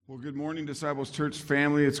Well, good morning, Disciples Church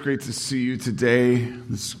family. It's great to see you today.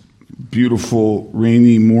 This beautiful,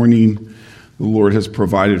 rainy morning the Lord has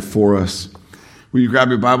provided for us. Will you grab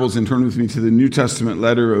your Bibles and turn with me to the New Testament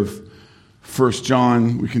letter of 1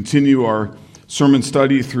 John? We continue our sermon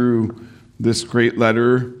study through this great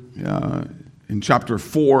letter in chapter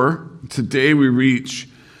 4. Today we reach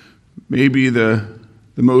maybe the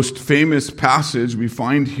most famous passage we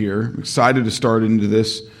find here. I'm excited to start into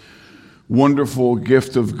this wonderful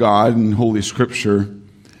gift of God and Holy Scripture,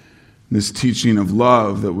 this teaching of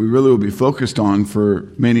love that we really will be focused on for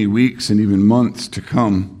many weeks and even months to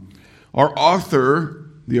come. Our author,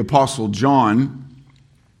 the Apostle John,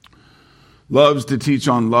 loves to teach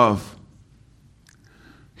on love.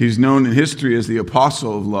 He's known in history as the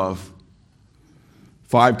Apostle of Love.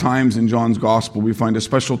 5 times in John's Gospel, we find a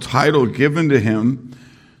special title given to him.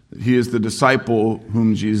 He is the disciple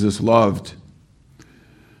whom Jesus loved.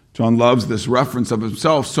 John loves this reference of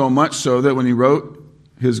himself so much so that when he wrote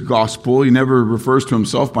his gospel, he never refers to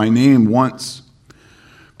himself by name once,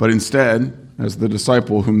 but instead as the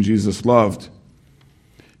disciple whom Jesus loved.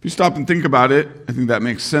 If you stop and think about it, I think that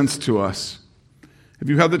makes sense to us. If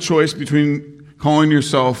you have the choice between calling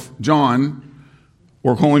yourself John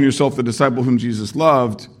or calling yourself the disciple whom Jesus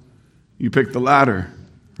loved, you pick the latter,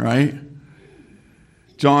 right?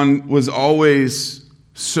 John was always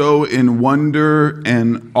so in wonder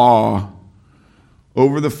and awe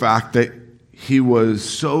over the fact that he was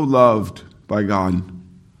so loved by God.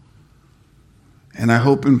 And I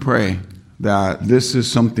hope and pray that this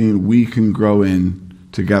is something we can grow in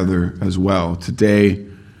together as well, today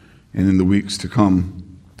and in the weeks to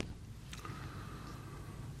come.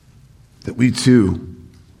 That we too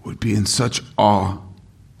would be in such awe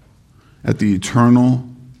at the eternal,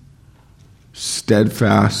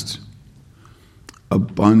 steadfast,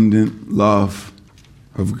 abundant love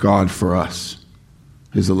of God for us,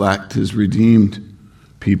 his elect, his redeemed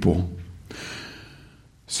people.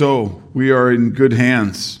 So we are in good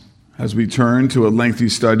hands as we turn to a lengthy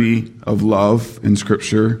study of love in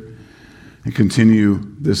Scripture and continue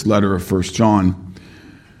this letter of 1 John.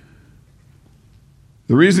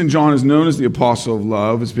 The reason John is known as the Apostle of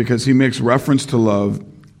Love is because he makes reference to love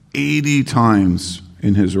 80 times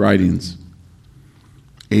in his writings.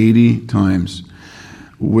 80 times.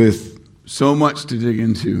 With so much to dig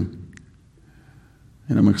into.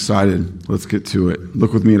 And I'm excited. Let's get to it.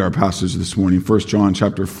 Look with me at our passage this morning. 1 John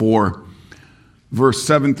chapter 4, verse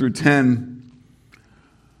 7 through 10.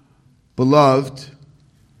 Beloved,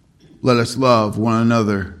 let us love one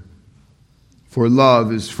another, for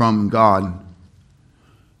love is from God.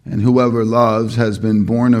 And whoever loves has been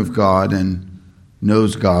born of God and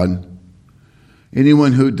knows God.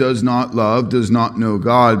 Anyone who does not love does not know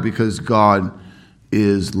God, because God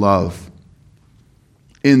is love.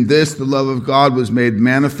 In this, the love of God was made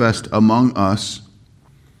manifest among us,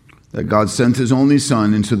 that God sent his only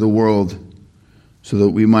Son into the world so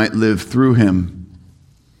that we might live through him.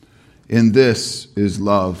 In this is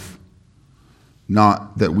love,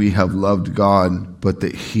 not that we have loved God, but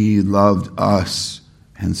that he loved us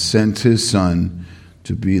and sent his Son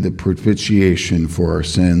to be the propitiation for our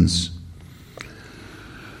sins.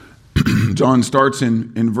 John starts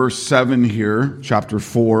in verse 7 here, chapter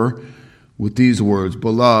 4, with these words,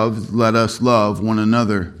 Beloved, let us love one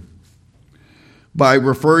another. By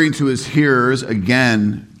referring to his hearers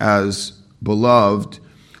again as beloved,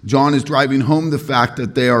 John is driving home the fact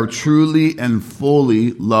that they are truly and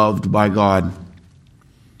fully loved by God.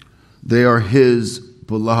 They are his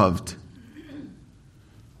beloved.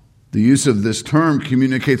 The use of this term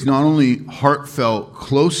communicates not only heartfelt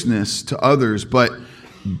closeness to others, but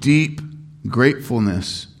deep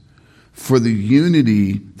gratefulness for the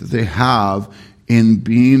unity that they have in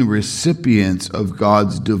being recipients of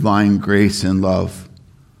God's divine grace and love.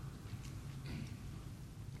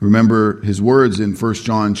 Remember his words in 1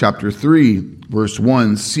 John chapter 3, verse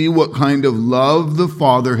 1. See what kind of love the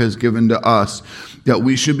Father has given to us, that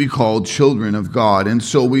we should be called children of God. And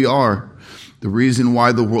so we are. The reason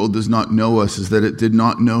why the world does not know us is that it did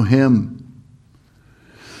not know him.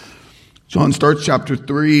 John starts chapter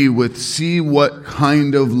 3 with, see what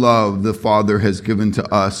kind of love the Father has given to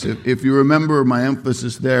us. If you remember my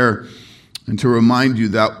emphasis there, and to remind you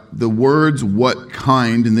that the words what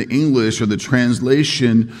kind in the English are the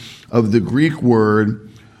translation of the Greek word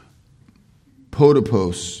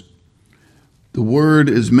potopos. The word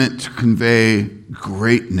is meant to convey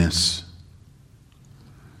greatness.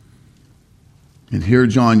 And here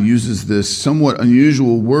John uses this somewhat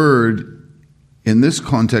unusual word in this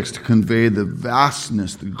context to convey the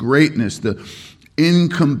vastness, the greatness, the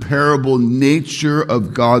incomparable nature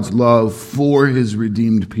of God's love for his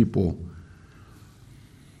redeemed people.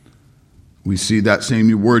 We see that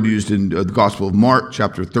same word used in the Gospel of Mark,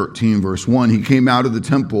 chapter 13, verse 1. He came out of the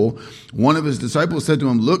temple. One of his disciples said to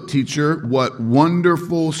him, "Look, teacher, what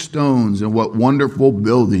wonderful stones and what wonderful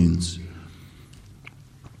buildings."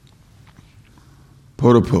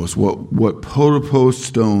 Potopos, what potopos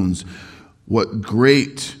stones, what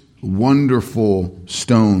great, wonderful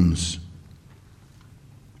stones.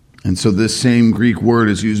 And so this same Greek word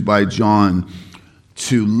is used by John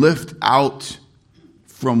to lift out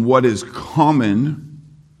from what is common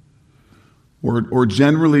or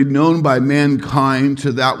generally known by mankind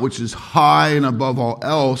to that which is high and above all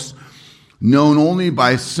else, known only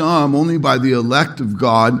by some, only by the elect of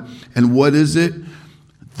God. And what is it?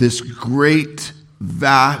 This great,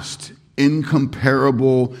 vast,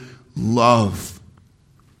 incomparable love.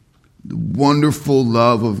 The wonderful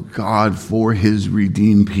love of God for his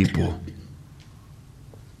redeemed people.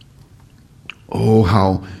 Oh,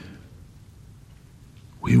 how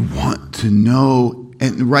we want to know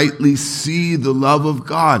and rightly see the love of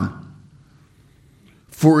God.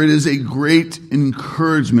 For it is a great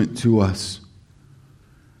encouragement to us.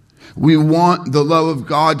 We want the love of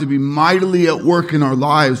God to be mightily at work in our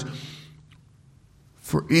lives.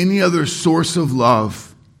 For any other source of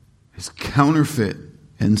love is counterfeit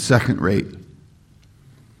and second rate.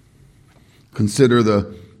 Consider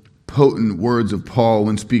the potent words of Paul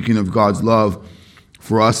when speaking of God's love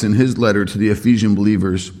for us in his letter to the Ephesian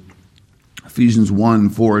believers. Ephesians 1,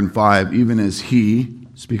 4 and 5. Even as he,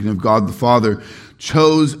 speaking of God the Father,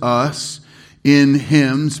 chose us in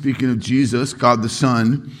him, speaking of Jesus, God the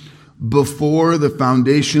Son, before the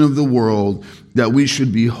foundation of the world, that we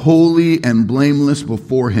should be holy and blameless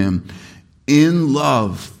before him. In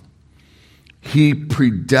love, he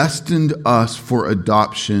predestined us for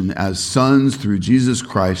adoption as sons through Jesus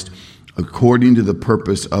Christ, according to the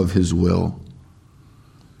purpose of his will.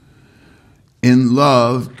 In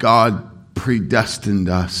love, God predestined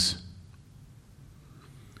us.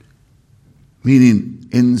 Meaning,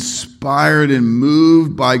 inspired and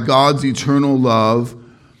moved by God's eternal love,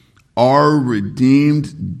 our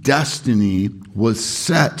redeemed destiny was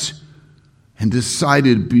set and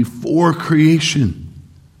decided before creation.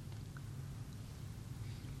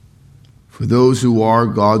 For those who are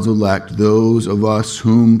God's elect, those of us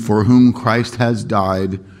for whom Christ has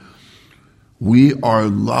died, we are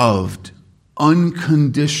loved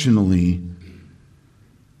unconditionally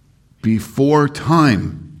before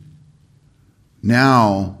time,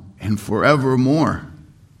 now and forevermore.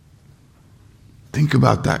 Think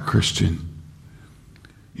about that, Christian.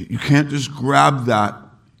 You can't just grab that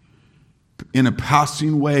in a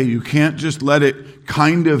passing way. You can't just let it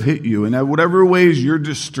kind of hit you. And in whatever ways you're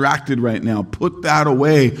distracted right now, put that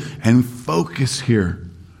away and focus here.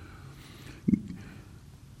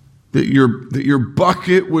 That your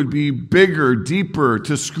bucket would be bigger, deeper,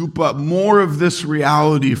 to scoop up more of this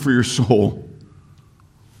reality for your soul.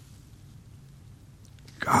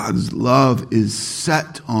 God's love is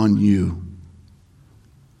set on you.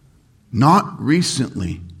 Not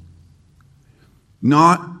recently.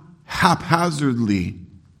 Not haphazardly.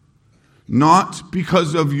 Not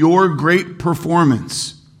because of your great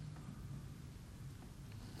performance.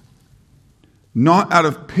 Not out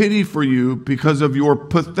of pity for you because of your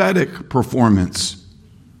pathetic performance.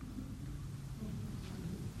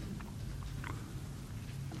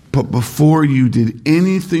 But before you did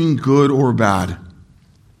anything good or bad,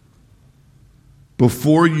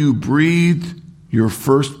 before you breathed your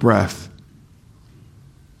first breath,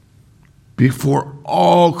 before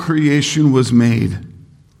all creation was made,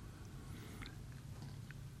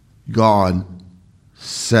 God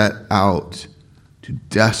set out to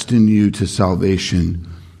destine you to salvation,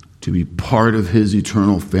 to be part of his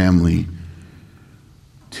eternal family,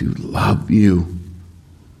 to love you.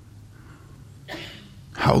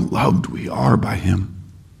 How loved we are by him.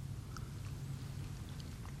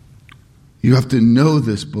 You have to know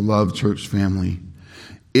this, beloved church family.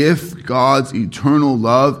 If God's eternal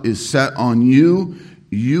love is set on you,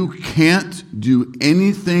 you can't do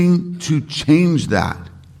anything to change that.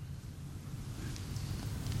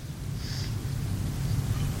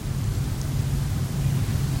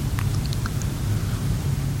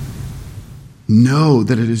 Know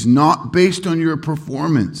that it is not based on your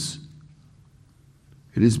performance.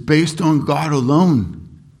 It is based on God alone.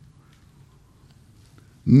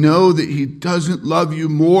 Know that he doesn't love you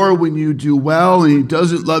more when you do well, and he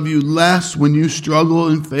doesn't love you less when you struggle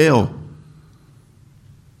and fail.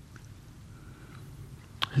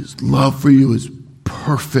 His love for you is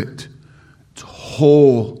perfect. It's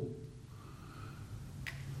whole.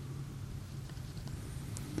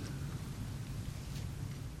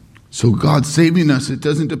 So God saving us, it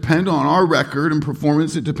doesn't depend on our record and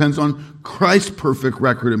performance. It depends on Christ's perfect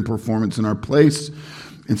record and performance in our place.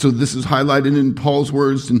 And so this is highlighted in Paul's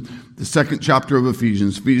words in the second chapter of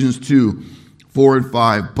Ephesians 2, 4 and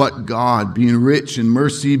 5. But God, being rich in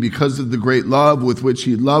mercy because of the great love with which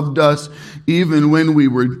he loved us, even when we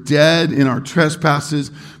were dead in our trespasses,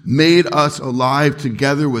 made us alive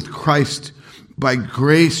together with Christ. By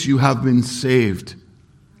grace you have been saved.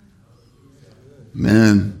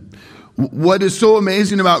 Amen. What is so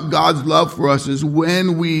amazing about God's love for us is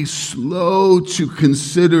when we slow to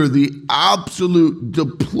consider the absolute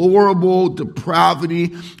deplorable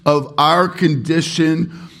depravity of our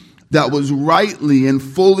condition that was rightly and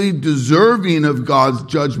fully deserving of God's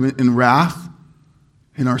judgment and wrath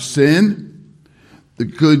in our sin. The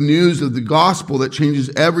good news of the gospel that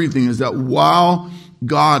changes everything is that while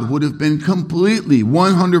God would have been completely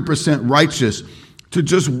 100% righteous to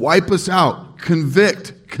just wipe us out,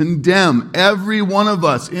 convict, condemn every one of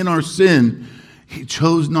us in our sin, he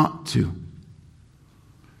chose not to.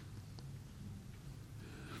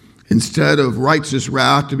 Instead of righteous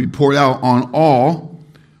wrath to be poured out on all,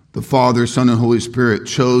 the Father, Son, and Holy Spirit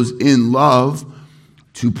chose in love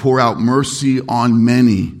to pour out mercy on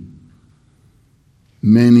many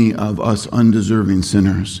of us undeserving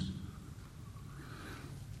sinners.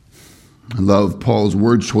 I love Paul's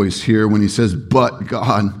word choice here when he says, but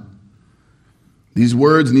God. These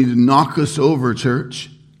words need to knock us over, church.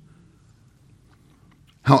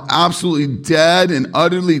 How absolutely dead and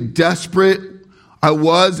utterly desperate I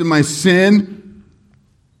was in my sin.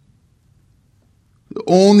 The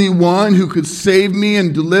only one who could save me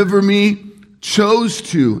and deliver me chose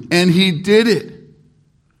to, and he did it.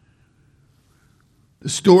 The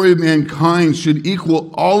story of mankind should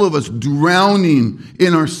equal all of us drowning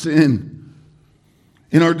in our sin,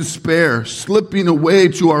 in our despair, slipping away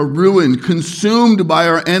to our ruin, consumed by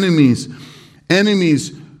our enemies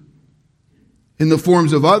in the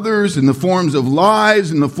forms of others, in the forms of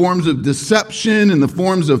lies, in the forms of deception, in the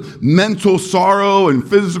forms of mental sorrow and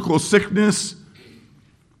physical sickness.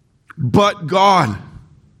 But God,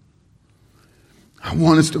 I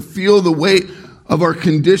want us to feel the weight of our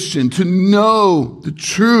condition, to know the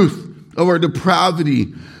truth of our depravity.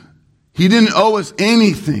 He didn't owe us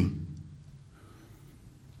anything.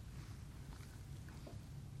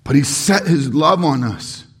 But he set his love on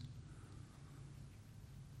us.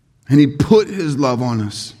 And he put his love on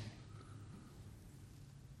us.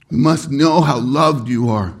 We must know how loved you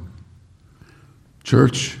are.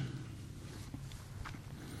 Church,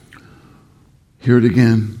 hear it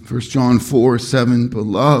again. 1 John 4, 7.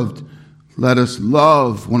 Beloved, let us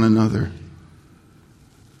love one another.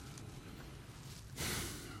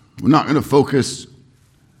 We're not going to focus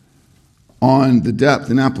on the depth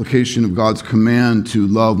and application of God's command to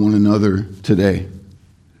love one another today.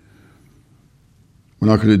 We're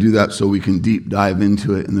not going to do that so we can deep dive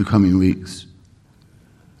into it in the coming weeks.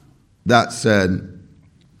 That said,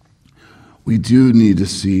 we do need to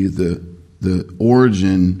see the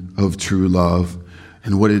origin of true love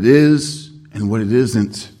and what it is and what it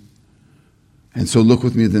isn't. And so look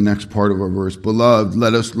with me at the next part of our verse. Beloved,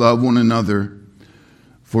 let us love one another,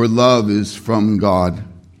 for love is from God.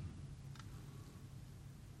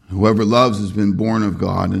 Whoever loves has been born of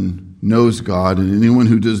God and knows God, and anyone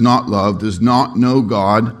who does not love does not know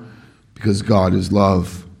God, because God is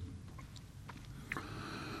love.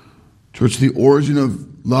 Church, the origin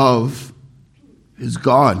of love is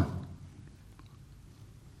God.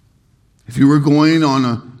 If you were going on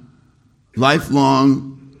a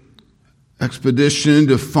lifelong expedition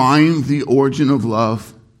to find the origin of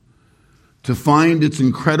love, to find its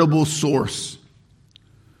incredible source,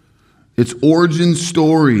 its origin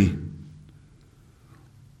story,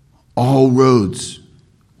 all roads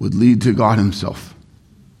would lead to God himself.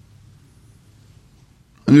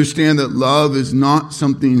 Understand that love is not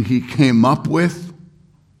something he came up with.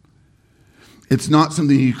 It's not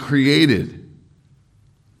something he created.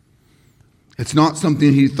 It's not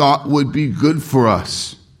something he thought would be good for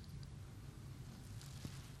us,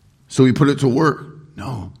 so he put it to work.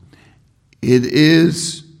 No. It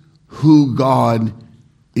is who God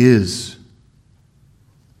is.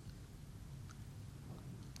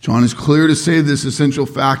 John is clear to say this essential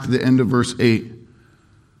fact at the end of verse 8.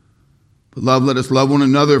 Beloved, let us love one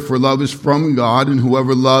another, for love is from God, and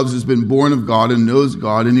whoever loves has been born of God and knows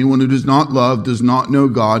God. Anyone who does not love does not know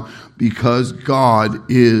God, because God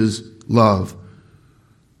is love.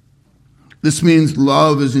 This means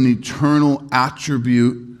love is an eternal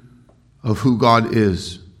attribute of who God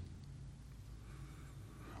is.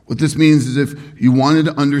 What this means is if you wanted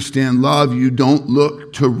to understand love, you don't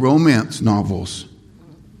look to romance novels.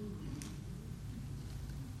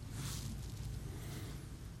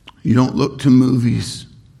 You don't look to movies.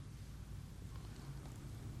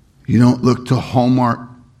 You don't look to Hallmark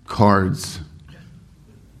cards.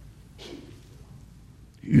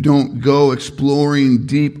 You don't go exploring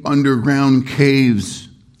deep underground caves.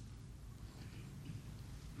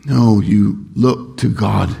 No, you look to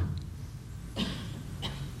God. I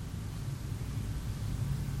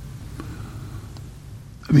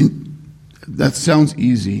mean, that sounds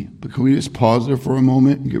easy, but can we just pause there for a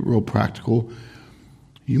moment and get real practical?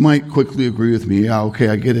 You might quickly agree with me. Yeah, okay,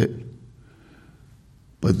 I get it.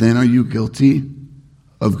 But then are you guilty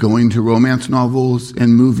of going to romance novels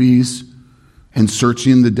and movies and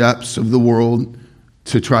searching the depths of the world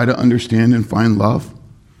to try to understand and find love?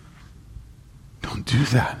 Don't do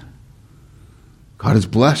that. God has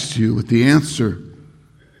blessed you with the answer,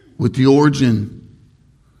 with the origin.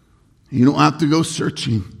 You don't have to go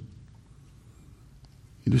searching.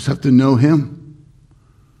 You just have to know Him.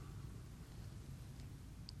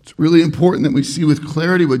 It's really important that we see with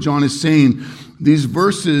clarity what John is saying. These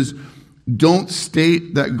verses don't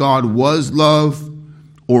state that God was love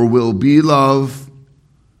or will be love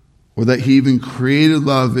or that He even created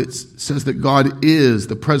love. It says that God is,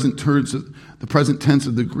 the present tense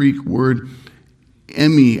of the Greek word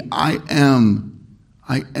emi, I am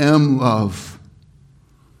love.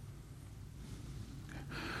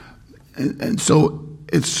 And so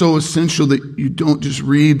it's so essential that you don't just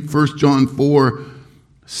read 1 John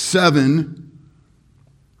 4:7,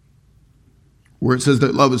 where it says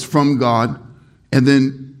that love is from God, and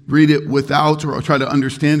then read it without, or try to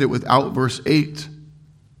understand it without verse 8.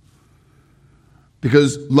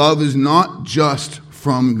 Because love is not just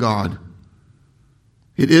from God.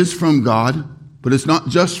 It is from God, but it's not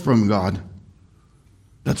just from God.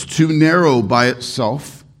 That's too narrow by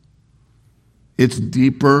itself. It's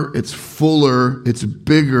deeper, it's fuller, it's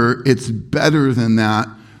bigger, it's better than that.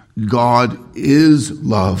 God is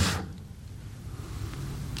love.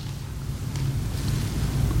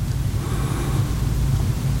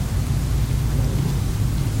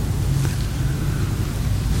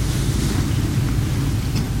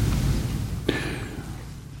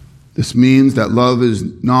 This means that love is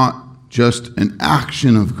not just an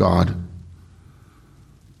action of God.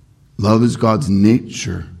 Love is God's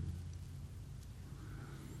nature.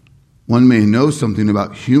 One may know something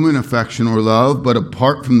about human affection or love, but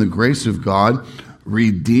apart from the grace of God,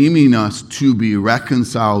 redeeming us to be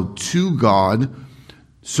reconciled to God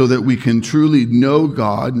so that we can truly know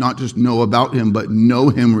God, not just know about Him, but know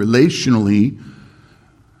Him relationally,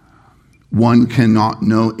 one cannot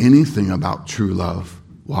know anything about true love.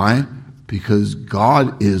 Why? Because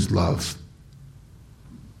God is love.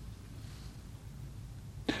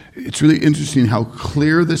 It's really interesting how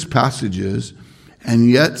clear this passage is,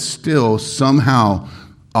 and yet still somehow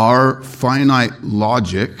our finite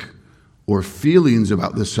logic or feelings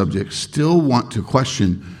about this subject still want to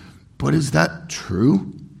question, but is that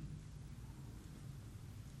true?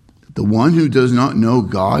 The one who does not know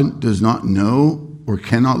God does not know or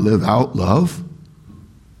cannot live out love?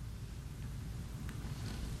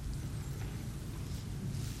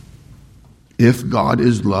 If God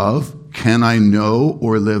is love, can I know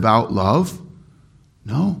or live out love?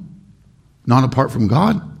 No, not apart from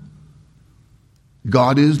God.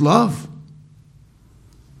 God is love.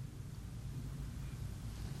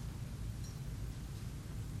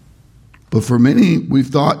 But for many, we've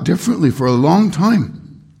thought differently for a long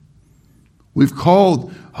time. We've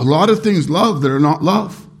called a lot of things love that are not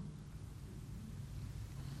love.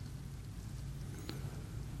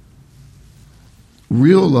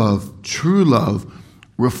 Real love, true love,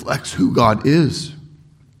 reflects who God is.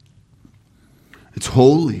 It's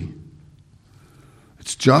holy.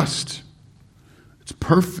 It's just. It's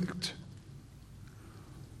perfect.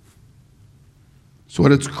 So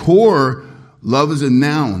at its core, love is a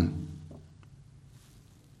noun.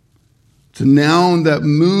 It's a noun that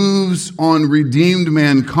moves on redeemed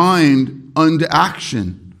mankind unto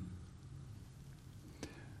action.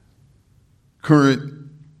 Current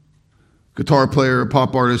guitar player,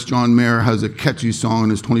 pop artist John Mayer has a catchy song in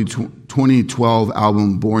his 2012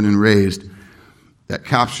 album, Born and Raised, that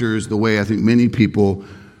captures the way I think many people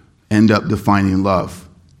end up defining love.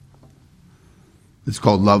 It's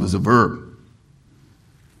called Love is a Verb.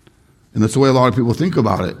 And that's the way a lot of people think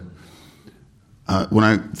about it. When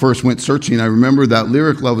I first went searching, I remember that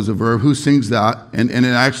lyric, Love is a Verb. Who sings that? And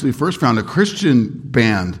I actually first found a Christian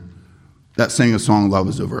band that sang a song, Love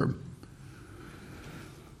is a Verb.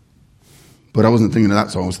 But I wasn't thinking of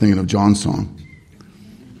that song. I was thinking of John's song.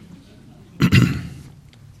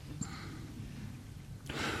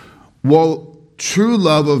 While true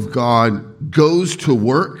love of God goes to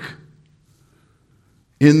work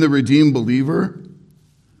in the redeemed believer,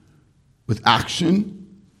 with action.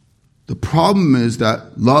 The problem is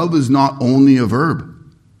that love is not only a verb.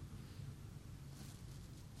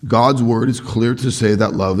 God's word is clear to say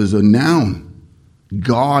that love is a noun.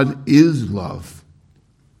 God is love.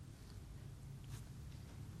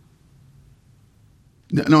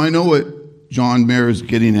 Now, I know what John Mayer is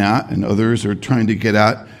getting at and others are trying to get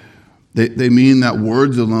at. They mean that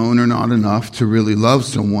words alone are not enough to really love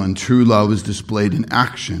someone. True love is displayed in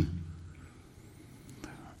action.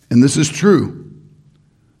 And this is true.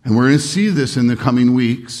 And we're going to see this in the coming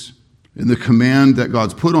weeks, in the command that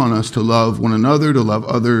God's put on us to love one another, to love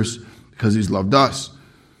others, because he's loved us.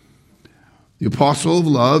 The apostle of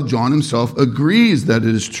love, John himself, agrees that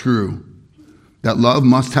it is true, that love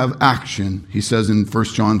must have action. He says in 1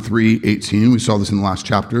 John 3:18, we saw this in the last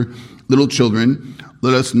chapter, little children,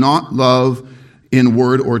 let us not love in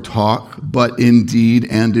word or talk, but in deed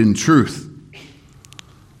and in truth.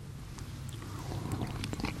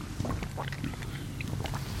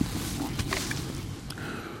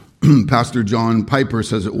 Pastor John Piper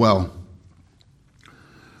says it well.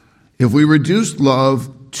 If we reduce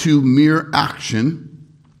love to mere action,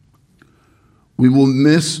 we will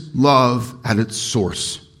miss love at its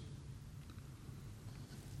source.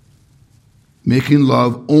 Making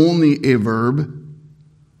love only a verb,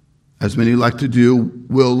 as many like to do,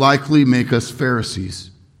 will likely make us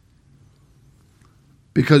Pharisees.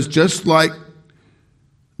 Because just like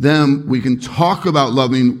them, we can talk about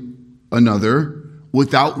loving another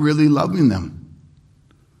without really loving them.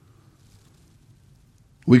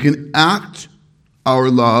 We can act our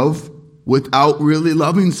love without really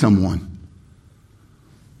loving someone.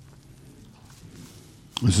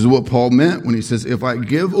 This is what Paul meant when he says, if I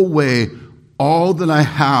give away all that I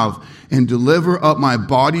have and deliver up my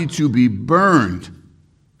body to be burned,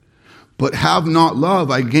 but have not love,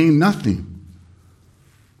 I gain nothing.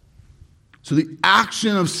 So the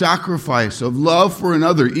action of sacrifice, of love for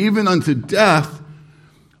another, even unto death,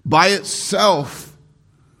 by itself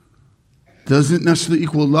doesn't necessarily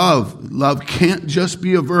equal love. Love can't just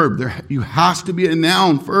be a verb. You has to be a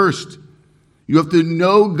noun first. You have to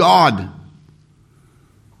know God.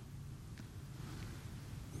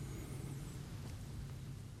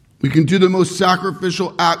 We can do the most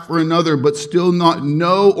sacrificial act for another, but still not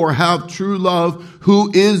know or have true love,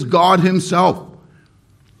 who is God himself.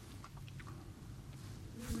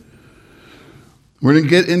 We're going to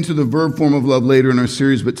get into the verb form of love later in our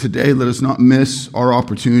series, but today let us not miss our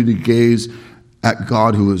opportunity to gaze at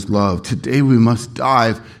God who is love. Today we must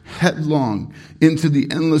dive headlong into the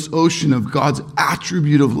endless ocean of God's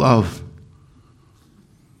attribute of love.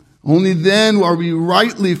 Only then are we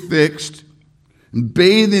rightly fixed,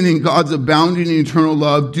 bathing in God's abounding eternal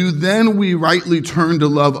love. Do then we rightly turn to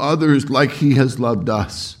love others like he has loved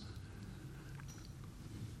us.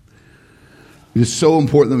 It is so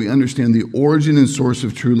important that we understand the origin and source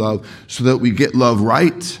of true love so that we get love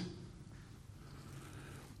right.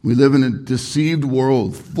 We live in a deceived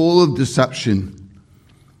world full of deception.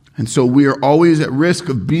 And so we are always at risk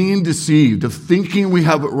of being deceived, of thinking we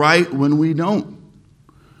have it right when we don't.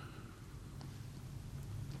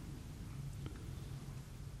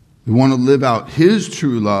 We want to live out his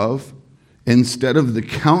true love instead of the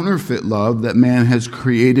counterfeit love that man has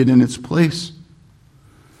created in its place.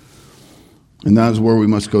 And that is where we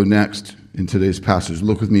must go next in today's passage.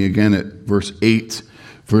 Look with me again at verse 8,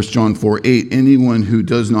 1 John 4:8. Anyone who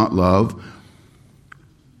does not love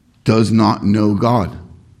does not know God,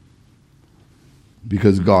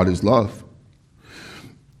 because God is love.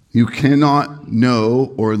 You cannot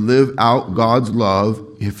know or live out God's love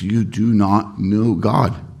if you do not know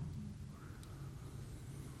God.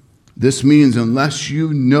 This means unless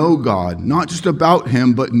you know God, not just about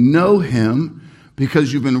him, but know him,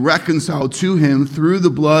 because you've been reconciled to him through the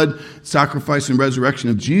blood, sacrifice, and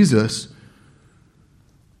resurrection of Jesus,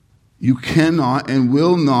 you cannot and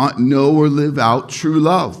will not know or live out true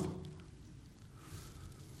love.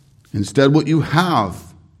 Instead, what you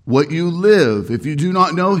have, what you live, if you do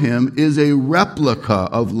not know him, is a replica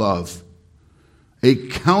of love, a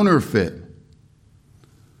counterfeit.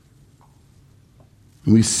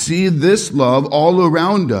 And we see this love all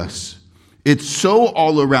around us. It's so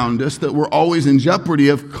all around us that we're always in jeopardy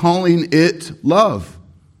of calling it love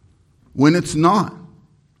when it's not.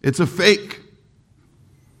 It's a fake.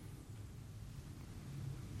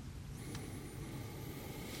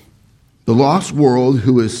 The lost world,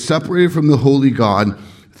 who is separated from the holy God,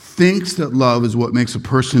 thinks that love is what makes a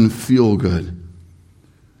person feel good.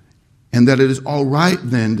 And that it is all right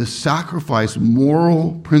then to sacrifice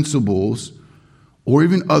moral principles or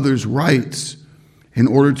even others' rights in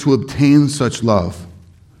order to obtain such love.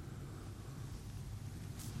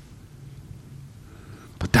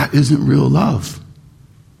 But that that isn't real love.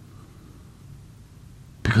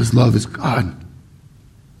 Because love is God.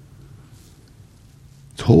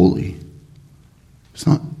 It's holy. It's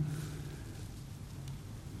not.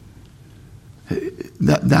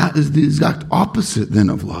 That is the exact opposite then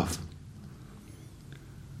of love.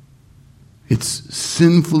 It's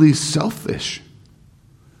sinfully selfish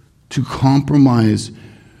to compromise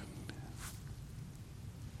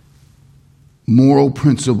moral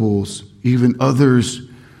principles, even others,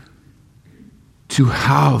 to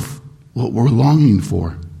have what we're longing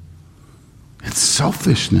for. It's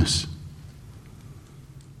selfishness.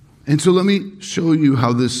 And so let me show you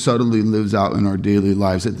how this subtly lives out in our daily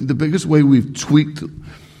lives. The biggest way we've tweaked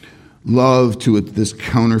love to this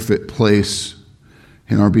counterfeit place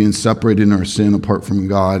in our being separated in our sin apart from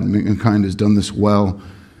God, mankind has done this well,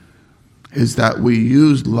 is that we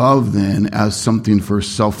use love then as something for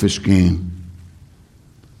selfish gain.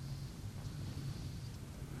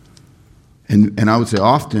 And I would say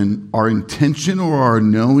often our intention or our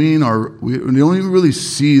knowing, we don't even really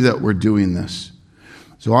see that we're doing this.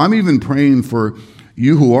 So I'm even praying for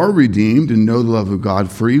you who are redeemed and know the love of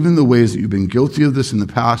God, for even the ways that you've been guilty of this in the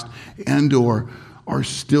past and or are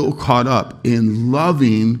still caught up in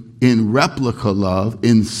loving, in replica love,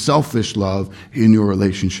 in selfish love in your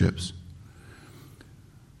relationships.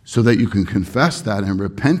 So that you can confess that and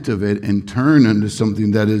repent of it and turn into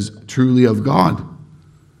something that is truly of God.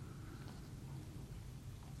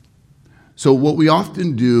 So what we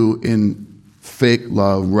often do in fake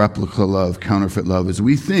love, replica love, counterfeit love is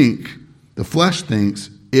we think, the flesh thinks,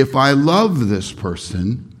 if I love this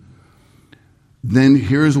person, then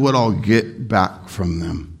here's what I'll get back from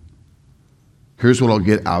them. Here's what I'll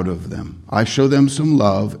get out of them. I show them some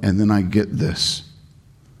love and then I get this.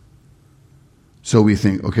 So we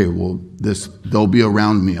think, okay, well, they'll be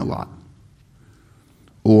around me a lot.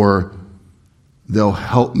 Or they'll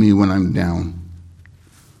help me when I'm down.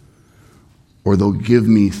 Or they'll give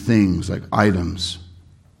me things like items.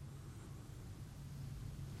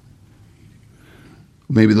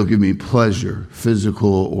 Maybe they'll give me pleasure,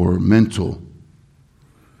 physical or mental.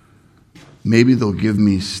 Maybe they'll give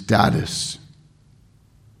me status.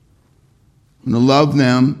 I'm going to love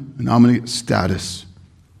them, and I'm going to get status.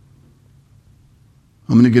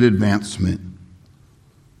 I'm going to get advancement.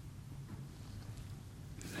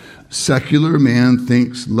 Secular man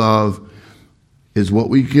thinks love is what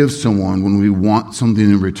we give someone when we want something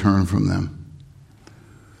in return from them.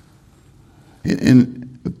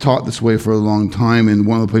 And taught this way for a long time, and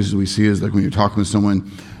one of the places we see is like when you're talking to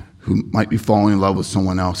someone who might be falling in love with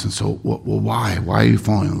someone else, and so, well, why? Why are you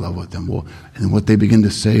falling in love with them? Well, and what they begin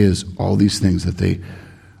to say is all these things that they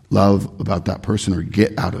love about that person or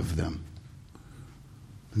get out of them.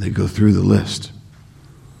 And they go through the list.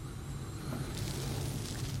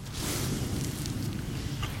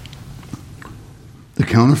 The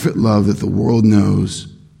counterfeit love that the world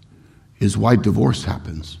knows is why divorce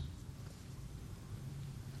happens.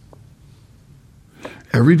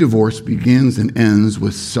 Every divorce begins and ends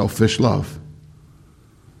with selfish love.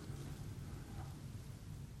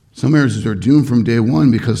 Some marriages are doomed from day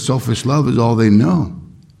one because selfish love is all they know.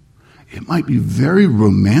 It might be very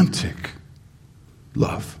romantic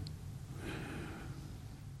love.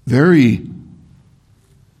 Very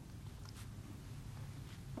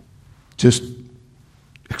just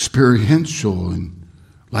experiential and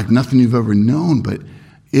like nothing you've ever known. But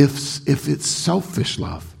if it's selfish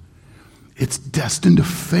love, it's destined to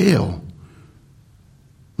fail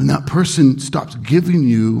when that person stops giving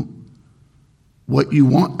you what you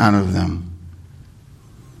want out of them.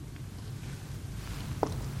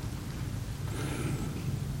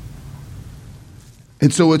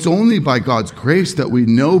 And so it's only by God's grace that we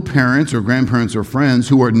know parents or grandparents or friends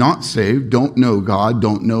who are not saved, don't know God,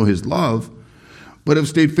 don't know His love, but have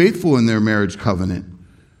stayed faithful in their marriage covenant.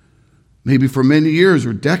 Maybe for many years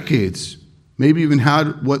or decades. Maybe even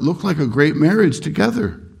had what looked like a great marriage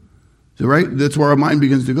together. So, right? That's where our mind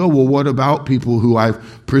begins to go. Well, what about people who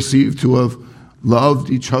I've perceived to have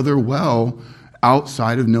loved each other well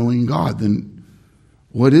outside of knowing God? Then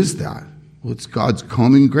what is that? Well, it's God's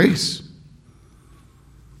calming grace.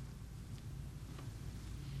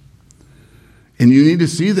 And you need to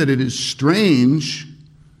see that it is strange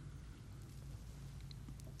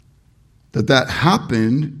that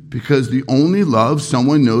happened because the only love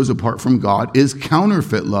someone knows apart from God is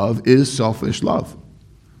counterfeit love, is selfish love.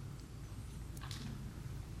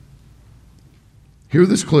 Hear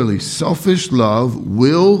this clearly. Selfish love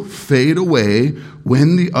will fade away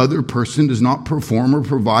when the other person does not perform or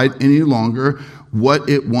provide any longer what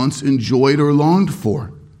it once enjoyed or longed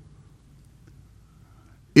for.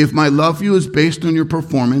 If my love for you is based on your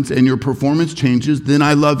performance and your performance changes, then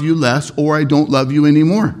I love you less or I don't love you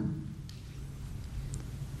anymore.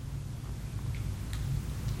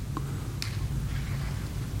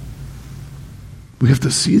 We have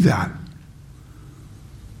to see that.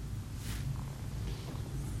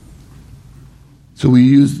 So we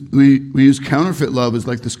use counterfeit love as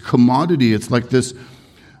like this commodity. It's like this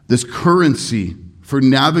currency for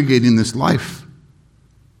navigating this life.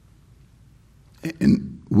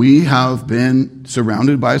 And we have been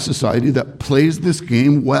surrounded by a society that plays this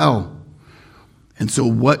game well. And so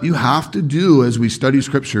what you have to do as we study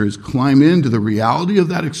Scripture is climb into the reality of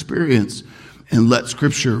that experience and let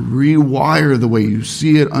Scripture rewire the way you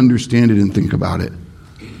see it, understand it, and think about it.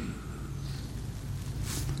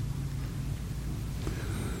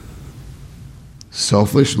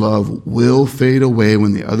 Selfish love will fade away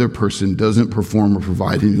when the other person doesn't perform or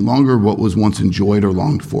provide any longer what was once enjoyed or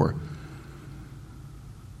longed for.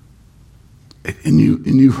 And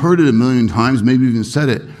you've heard it a million times, maybe even said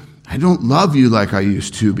it. I don't love you like I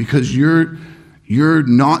used to because you're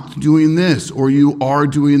not doing this, or you are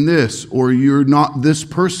doing this, or you're not this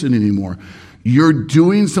person anymore. You're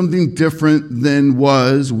doing something different than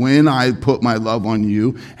was when I put my love on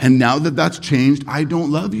you. And now that that's changed, I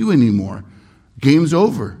don't love you anymore. Game's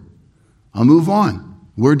over. I'll move on.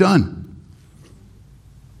 We're done.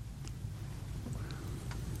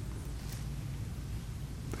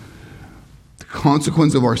 The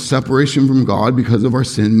consequence of our separation from God because of our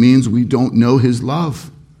sin means we don't know His love.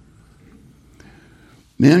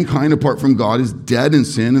 Mankind apart from God is dead in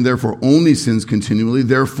sin and therefore only sins continually.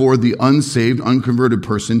 Therefore, the unsaved, unconverted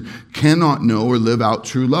person cannot know or live out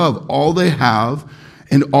true love. All they have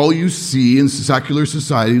and all you see in secular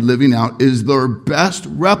society living out is their best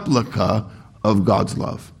replica of God's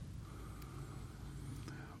love.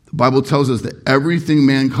 The Bible tells us that everything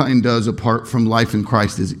mankind does apart from life in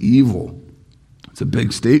Christ is evil. It's a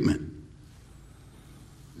big statement.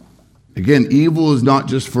 Again, evil is not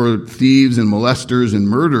just for thieves and molesters and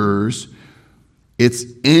murderers. It's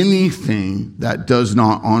anything that does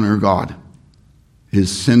not honor God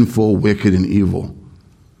is sinful, wicked, and evil.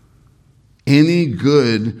 Any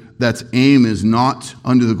good that's aim is not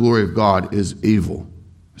under the glory of God is evil,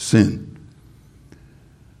 sin.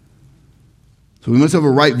 So we must have a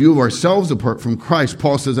right view of ourselves apart from Christ.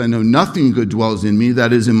 Paul says, I know nothing good dwells in me,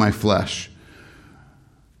 that is in my flesh.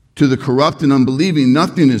 To the corrupt and unbelieving,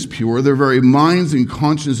 nothing is pure. Their very minds and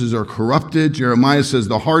consciences are corrupted. Jeremiah says,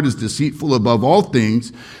 the heart is deceitful above all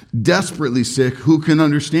things, desperately sick. Who can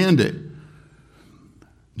understand it?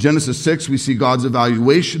 Genesis 6, we see God's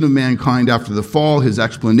evaluation of mankind after the fall, his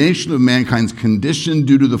explanation of mankind's condition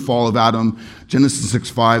due to the fall of Adam. Genesis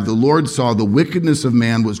 6:5, the Lord saw the wickedness of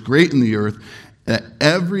man was great in the earth, that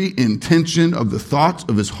every intention of the thoughts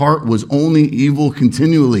of his heart was only evil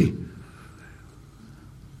continually.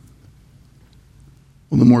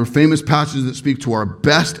 One of the more famous passages that speak to our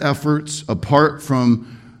best efforts apart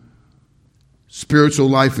from spiritual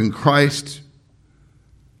life in Christ,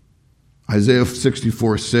 Isaiah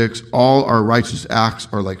 64:6, all our righteous acts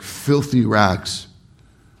are like filthy rags.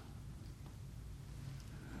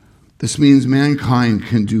 This means mankind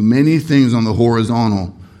can do many things on the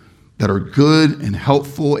horizontal that are good and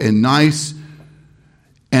helpful and nice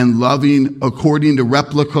and loving according to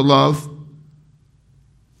replica love,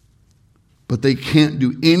 but they can't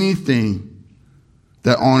do anything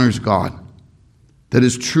that honors God, that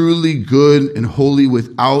is truly good and holy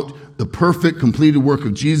without the perfect, completed work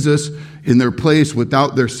of Jesus in their place,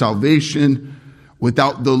 without their salvation,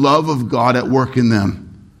 without the love of God at work in them.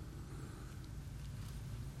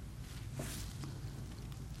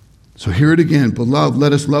 So hear it again. Beloved,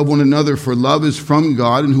 let us love one another, for love is from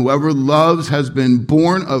God, and whoever loves has been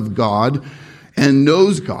born of God and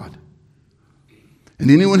knows God. And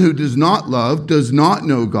anyone who does not love does not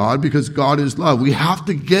know God, because God is love. We have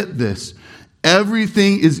to get this.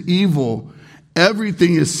 Everything is evil.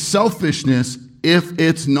 Everything is selfishness if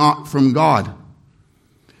it's not from God.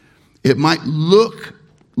 It might look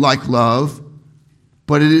like love,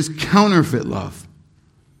 but it is counterfeit love.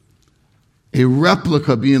 A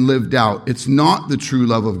replica being lived out. It's not the true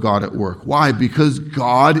love of God at work. Why? Because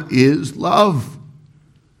God is love.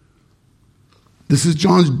 This is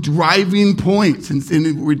John's driving point.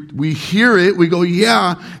 And we hear it, we go,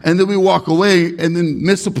 yeah, and then we walk away and then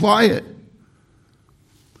misapply it.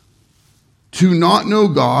 To not know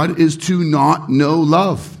God is to not know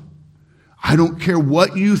love. I don't care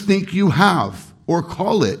what you think you have or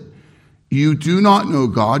call it. You do not know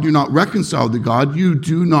God. You're not reconciled to God. You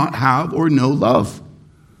do not have or know love.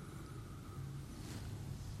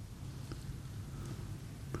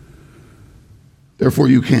 Therefore,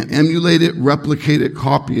 you can't emulate it, replicate it,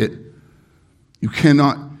 copy it. You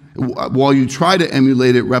cannot, while you try to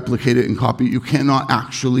emulate it, replicate it, and copy it, you cannot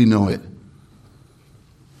actually know it.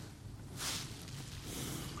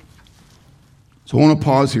 So I want to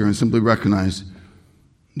pause here and simply recognize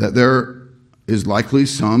that there is likely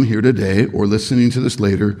some here today or listening to this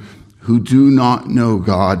later who do not know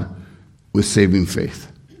God with saving faith.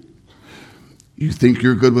 You think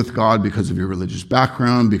you're good with God because of your religious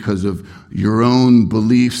background, because of your own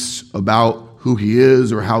beliefs about who He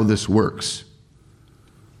is or how this works.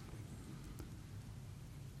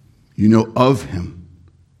 You know of Him.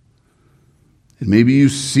 And maybe you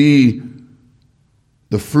see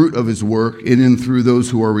the fruit of His work in and through those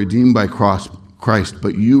who are redeemed by Christ,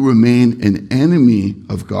 but you remain an enemy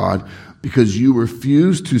of God because you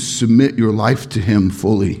refuse to submit your life to Him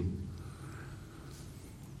fully.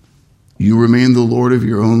 You remain the Lord of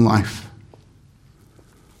your own life.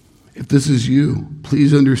 If this is you,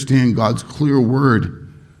 please understand God's clear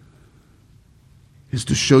word is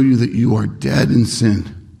to show you that you are dead in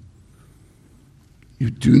sin.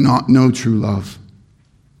 You do not know true love.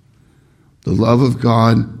 The love of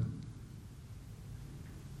God.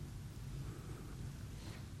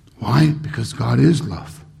 Why? Because God is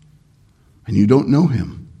love. And you don't know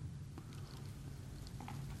Him.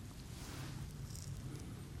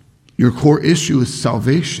 Your core issue is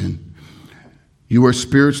salvation. You are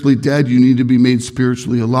spiritually dead. You need to be made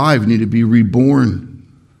spiritually alive. You need to be reborn.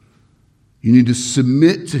 You need to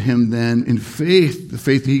submit to Him then in faith, the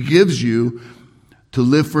faith He gives you, to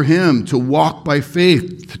live for Him, to walk by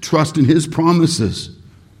faith, to trust in His promises.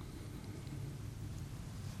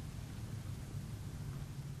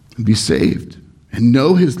 And be saved and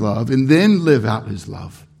know His love and then live out His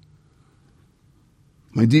love.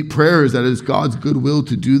 My deep prayer is that it is God's good will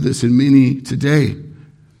to do this in many today.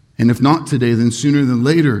 And if not today, then sooner than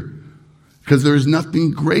later. Because there is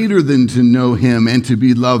nothing greater than to know Him and to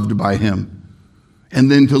be loved by Him.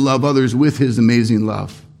 And then to love others with His amazing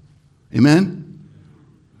love. Amen?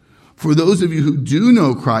 For those of you who do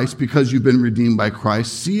know Christ because you've been redeemed by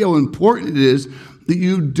Christ, see how important it is that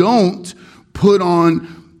you don't put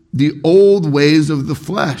on the old ways of the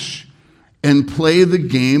flesh and play the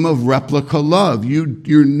game of replica love.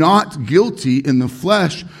 You're not guilty in the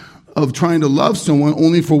flesh of trying to love someone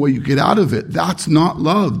only for what you get out of it. That's not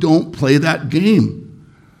love. Don't play that game.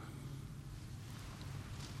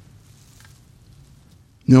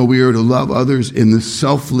 No, we are to love others in the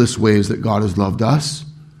selfless ways that God has loved us.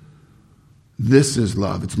 This is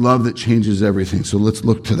love. It's love that changes everything. So let's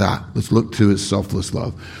look to that. Let's look to His selfless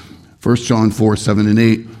love. 1 John 4, 7 and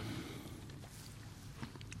 8.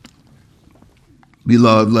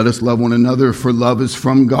 Beloved, let us love one another, for love is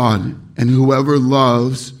from God. And whoever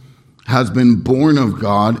loves has been born of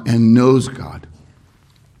God and knows God.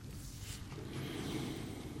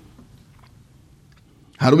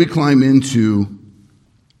 How do we climb into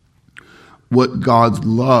what God's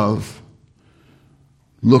love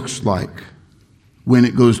looks like when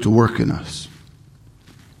it goes to work in us?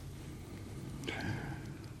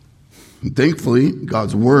 And thankfully,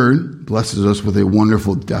 God's word blesses us with a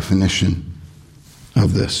wonderful definition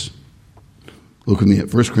of this. Look with me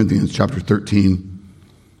at 1 Corinthians chapter 13,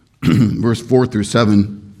 verse 4 through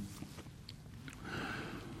 7.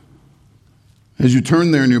 As you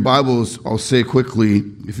turn there in your Bibles, I'll say quickly,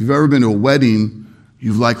 if you've ever been to a wedding,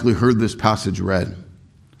 you've likely heard this passage read.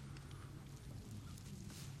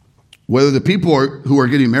 Whether the people who are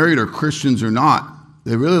getting married are Christians or not,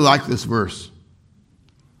 they really like this verse.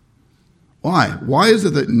 Why? Why is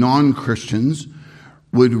it that non-Christians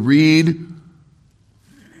would read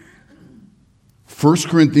 1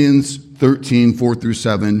 Corinthians 13, 4 through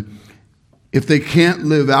 7, if they can't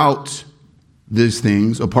live out these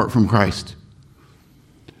things apart from Christ?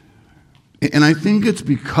 And I think it's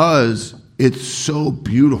because it's so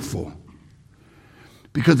beautiful.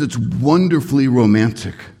 Because it's wonderfully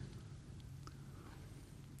romantic.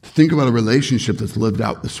 Think about a relationship that's lived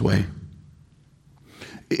out this way.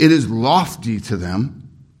 It is lofty to them.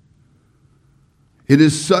 It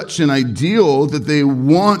is such an ideal that they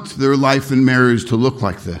want their life and marriage to look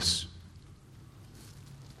like this.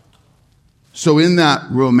 So in that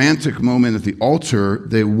romantic moment at the altar,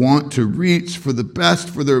 they want to reach for the best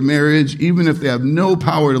for their marriage, even if they have no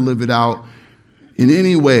power to live it out in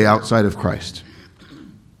any way outside of Christ.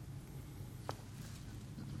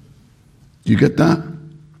 Do you get that?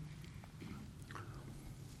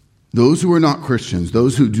 Those who are not Christians,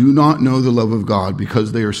 those who do not know the love of God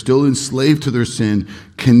because they are still enslaved to their sin,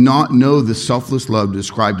 cannot know the selfless love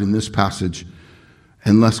described in this passage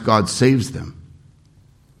unless God saves them.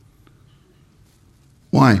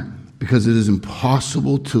 Why? Because it is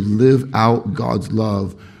impossible to live out God's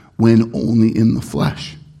love when only in the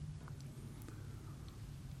flesh.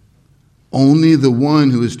 Only the one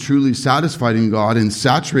who is truly satisfied in God and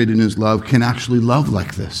saturated in his love can actually love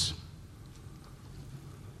like this.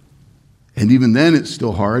 And even then it's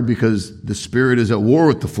still hard because the Spirit is at war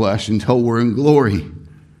with the flesh until we're in glory.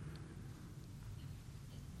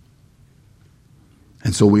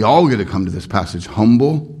 And so we all get to come to this passage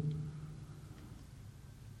humble,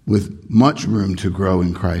 with much room to grow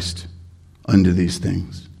in Christ unto these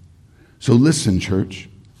things. So listen, church.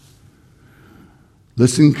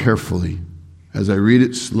 Listen carefully as I read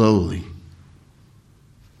it slowly.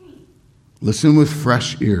 Listen with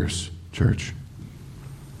fresh ears, church.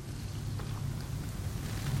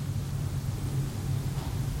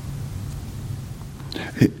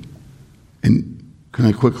 And can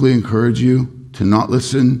I quickly encourage you to not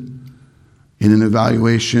listen in an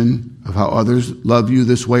evaluation of how others love you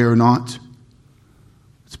this way or not?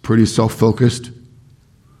 It's pretty self-focused.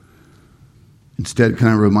 Instead, can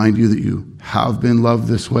I remind you that you have been loved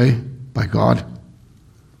this way by God?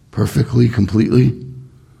 Perfectly, completely.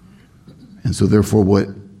 And so therefore what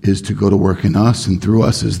is to go to work in us and through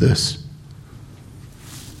us is this.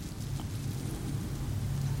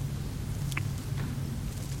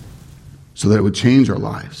 So that it would change our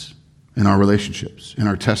lives and our relationships and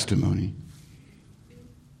our testimony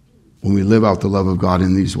when we live out the love of God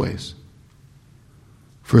in these ways.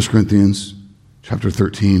 1 Corinthians chapter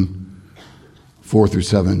 13, 4 through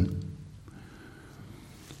 7.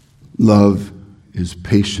 Love is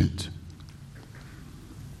patient.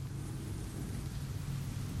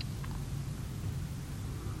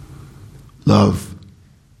 Love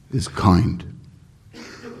is kind.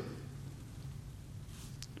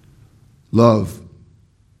 Love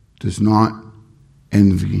does not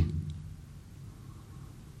envy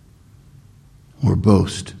or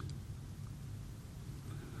boast.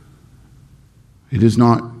 It is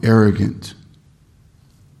not arrogant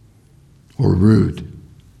or rude.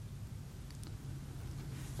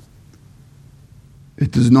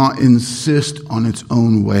 It does not insist on its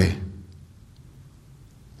own way.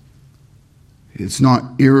 It's not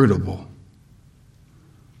irritable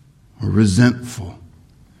or resentful.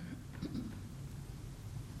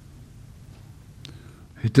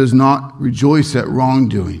 It does not rejoice at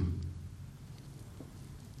wrongdoing,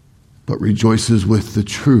 but rejoices with the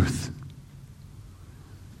truth.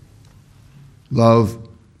 Love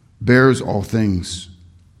bears all things.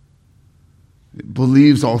 It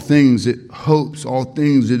believes all things. It hopes all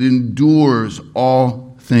things. It endures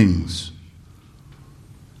all things.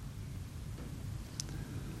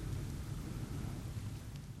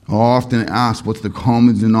 I often ask, what's the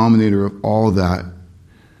common denominator of all that?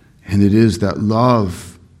 And it is that love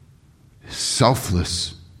is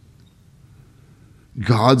selfless.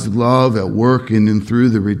 God's love at work in and through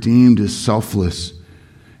the redeemed is selfless.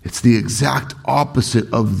 It's the exact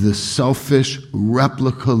opposite of the selfish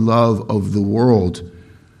replica love of the world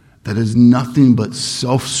that is nothing but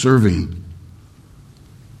self-serving.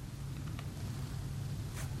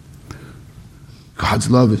 God's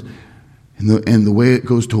love is, and the way it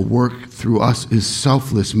goes to work through us is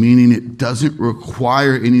selfless, meaning it doesn't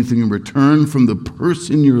require anything in return from the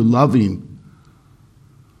person you're loving.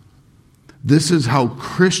 This is how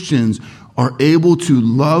Christians are able to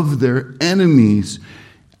love their enemies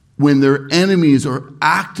when their enemies are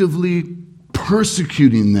actively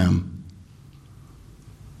persecuting them.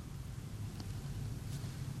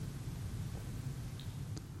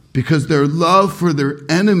 Because their love for their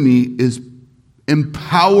enemy is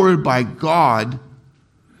empowered by God,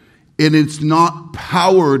 and it's not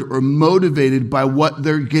powered or motivated by what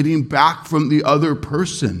they're getting back from the other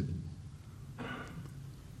person.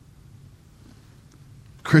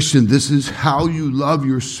 Christian, this is how you love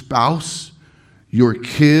your spouse, your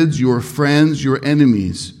kids, your friends, your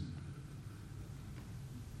enemies.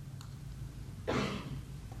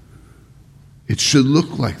 It should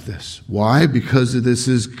look like this. Why? Because this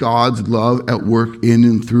is God's love at work in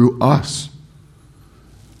and through us.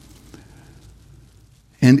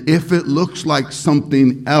 And if it looks like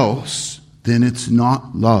something else, then it's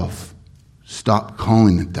not love. Stop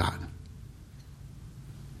calling it that.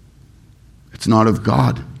 It's not of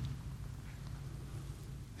God.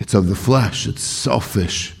 It's of the flesh. It's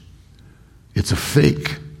selfish. It's a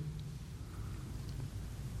fake.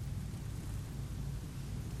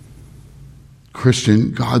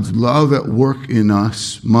 Christian, God's love at work in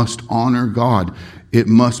us must honor God. It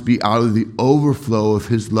must be out of the overflow of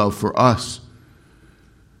His love for us.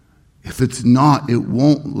 If it's not, it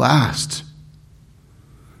won't last.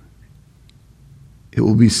 It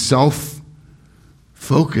will be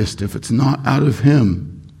self-focused if it's not out of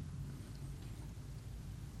Him.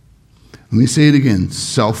 Let me say it again.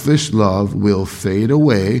 Selfish love will fade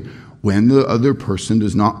away when the other person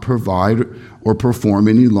does not provide or perform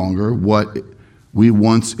any longer what we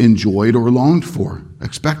once enjoyed or longed for,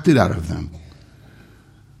 expected out of them.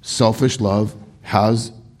 Selfish love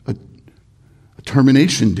has a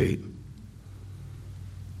termination date.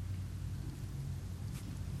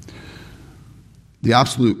 The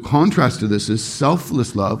absolute contrast to this is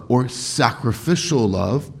selfless love or sacrificial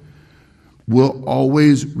love will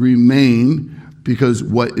always remain because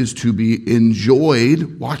what is to be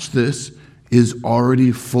enjoyed, watch this, is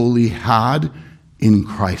already fully had in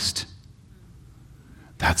Christ.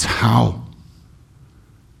 That's how.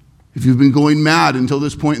 If you've been going mad until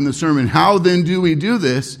this point in the sermon, how then do we do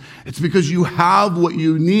this? It's because you have what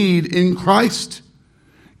you need in Christ.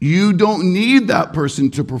 You don't need that person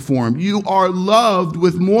to perform. You are loved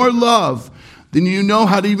with more love than you know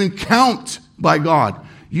how to even count by God.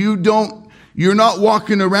 You're not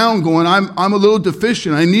walking around going, I'm a little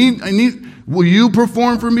deficient. I need, will you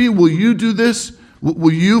perform for me? Will you do this?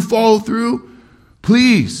 Will you follow through?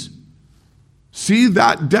 Please. See,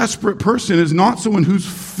 that desperate person is not someone who's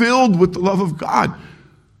filled with the love of God.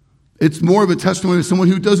 It's more of a testimony of someone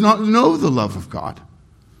who does not know the love of God.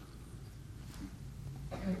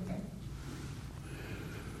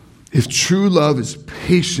 If true love is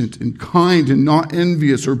patient and kind and not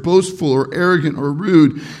envious or boastful or arrogant or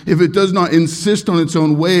rude, if it does not insist on its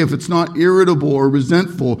own way, if it's not irritable or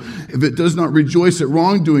resentful, if it does not rejoice at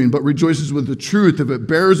wrongdoing but rejoices with the truth, if it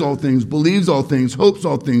bears all things, believes all things, hopes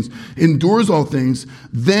all things, endures all things,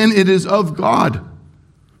 then it is of God.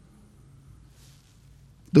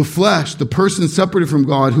 The flesh, the person separated from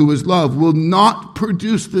God who is love, will not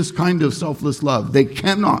produce this kind of selfless love. They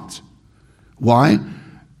cannot. Why?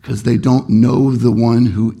 Because they don't know the one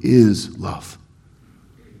who is love.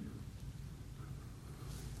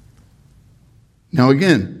 Now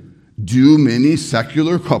again, do many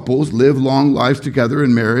secular couples live long lives together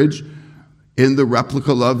in marriage in the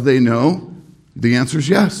replica love they know? The answer is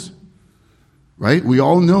yes. Right? We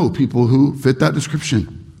all know people who fit that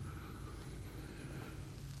description.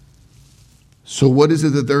 So what is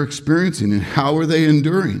it that they're experiencing and how are they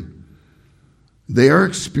enduring? They are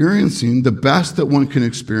experiencing the best that one can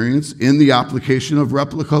experience in the application of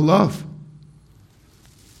replica love.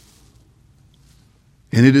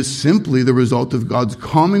 And it is simply the result of God's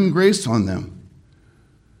common grace on them.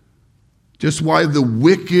 Just why the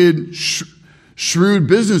wicked, shrewd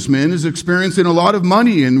businessman is experiencing a lot of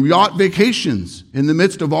money and yacht vacations in the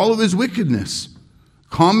midst of all of his wickedness.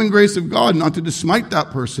 Common grace of God, not to smite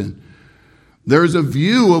that person. There's a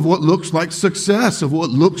view of what looks like success, of what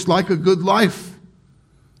looks like a good life.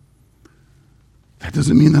 That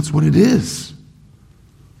doesn't mean that's what it is.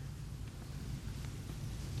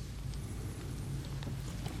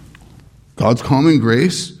 God's common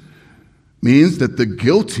grace means that the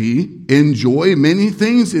guilty enjoy many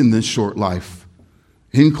things in this short life,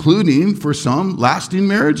 including, for some, lasting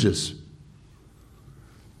marriages.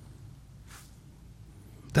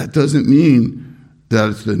 That doesn't mean that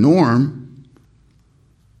it's the norm.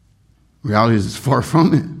 Reality is it's far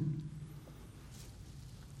from it.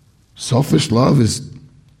 Selfish love is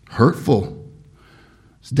hurtful.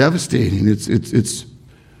 It's devastating. It's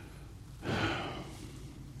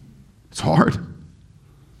hard.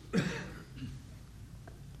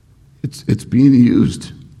 It's being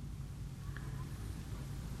used.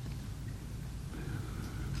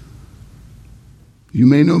 You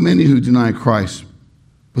may know many who deny Christ,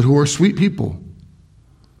 but who are sweet people,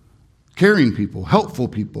 caring people, helpful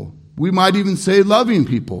people. We might even say loving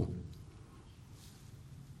people.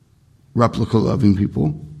 Replica loving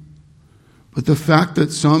people. But the fact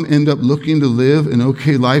that some end up looking to live an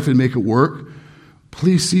okay life and make it work,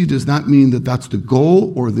 please see, does not mean that that's the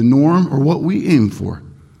goal or the norm or what we aim for.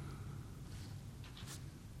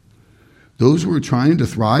 Those who are trying to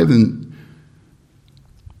thrive in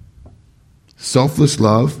selfless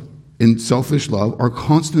love and selfish love are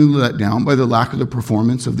constantly let down by the lack of the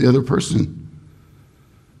performance of the other person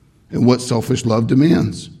and what selfish love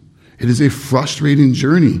demands. It is a frustrating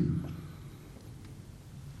journey.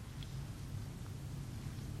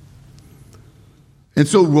 And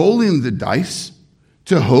so rolling the dice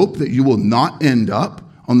to hope that you will not end up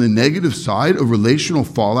on the negative side of relational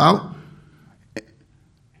fallout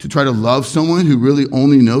to try to love someone who really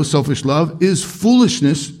only knows selfish love is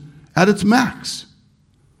foolishness at its max.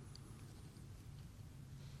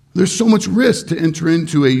 There's so much risk to enter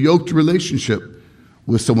into a yoked relationship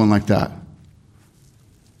with someone like that.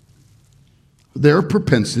 Their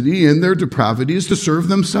propensity and their depravity is to serve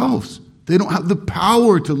themselves. They don't have the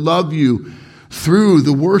power to love you through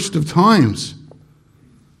the worst of times.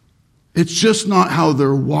 It's just not how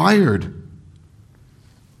they're wired.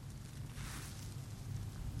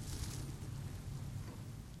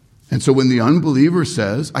 And so when the unbeliever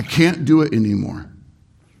says, I can't do it anymore,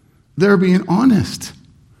 they're being honest.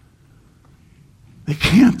 They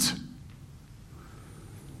can't.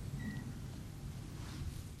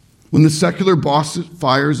 When the secular boss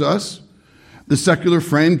fires us, the secular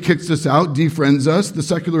friend kicks us out, defriends us, the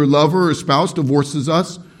secular lover or spouse divorces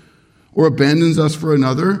us or abandons us for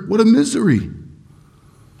another, what a misery.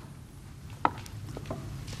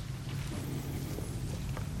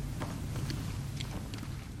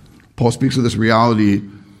 Paul speaks of this reality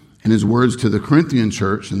in his words to the Corinthian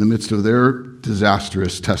church in the midst of their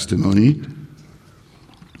disastrous testimony.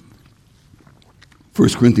 1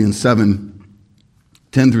 Corinthians 7,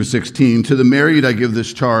 10 through 16, to the married I give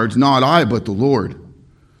this charge, not I, but the Lord.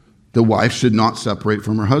 The wife should not separate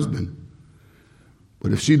from her husband.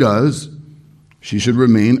 But if she does, she should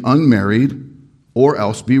remain unmarried or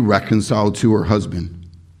else be reconciled to her husband.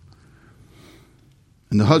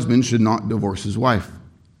 And the husband should not divorce his wife.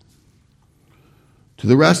 To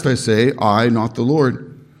the rest I say, I, not the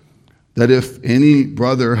Lord, that if any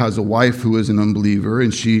brother has a wife who is an unbeliever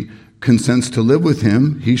and she consents to live with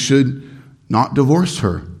him, he should not divorce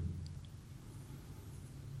her.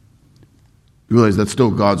 You realize that's still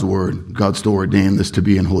God's word. God still ordained this to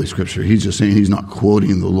be in Holy Scripture. He's just saying he's not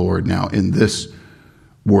quoting the Lord now in this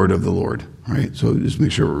word of the Lord. Right? So just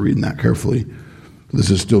make sure we're reading that carefully. This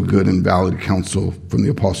is still good and valid counsel from the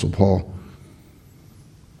Apostle Paul.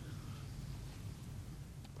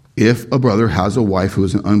 If a brother has a wife who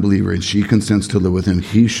is an unbeliever and she consents to live with him,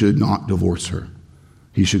 he should not divorce her.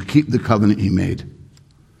 He should keep the covenant he made.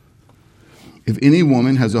 If any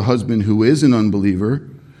woman has a husband who is an unbeliever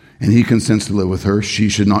and he consents to live with her, she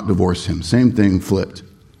should not divorce him. Same thing flipped.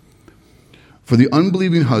 For the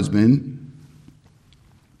unbelieving husband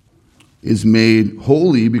is made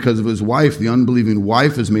holy because of his wife. The unbelieving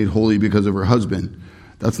wife is made holy because of her husband.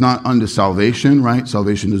 That's not unto salvation, right?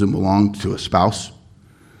 Salvation doesn't belong to a spouse.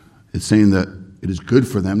 It's saying that it is good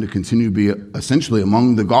for them to continue to be essentially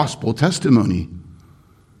among the gospel testimony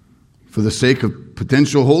for the sake of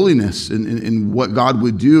potential holiness in what God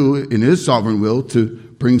would do in his sovereign will to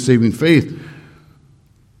bring saving faith.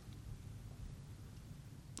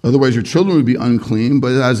 Otherwise, your children would be unclean,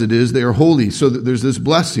 but as it is, they are holy. So that there's this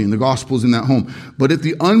blessing. The gospel is in that home. But if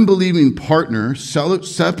the unbelieving partner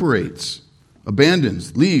separates,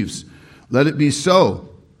 abandons, leaves, let it be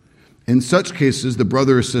so. In such cases, the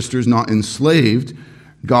brother or sister is not enslaved.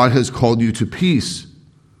 God has called you to peace.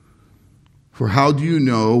 For how do you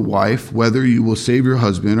know, wife, whether you will save your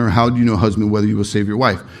husband, or how do you know, husband, whether you will save your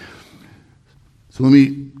wife? So let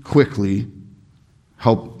me quickly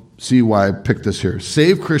help see why I picked this here.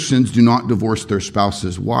 Saved Christians do not divorce their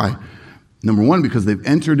spouses. Why? Number one, because they've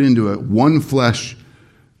entered into a one flesh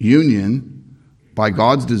union by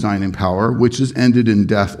God's design and power, which is ended in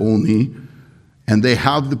death only. And they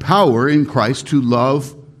have the power in Christ to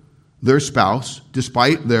love their spouse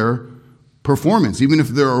despite their performance, even if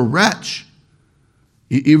they're a wretch,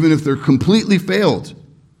 even if they're completely failed.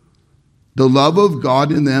 The love of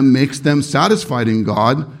God in them makes them satisfied in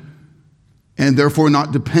God and therefore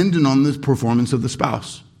not dependent on the performance of the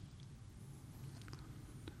spouse.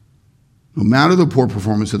 No matter the poor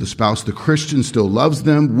performance of the spouse, the Christian still loves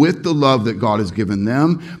them with the love that God has given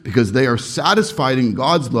them because they are satisfied in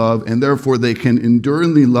God's love and therefore they can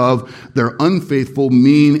enduringly love their unfaithful,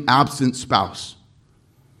 mean, absent spouse.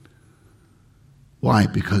 Why?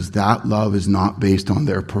 Because that love is not based on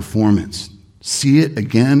their performance. See it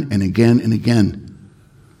again and again and again.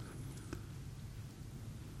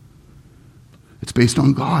 It's based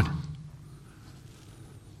on God.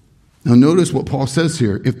 Now notice what Paul says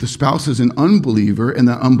here. If the spouse is an unbeliever and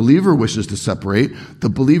that unbeliever wishes to separate, the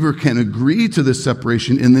believer can agree to this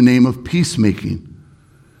separation in the name of peacemaking.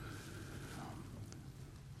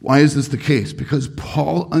 Why is this the case? Because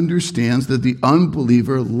Paul understands that the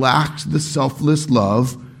unbeliever lacks the selfless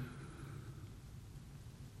love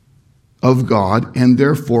of God and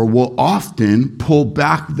therefore will often pull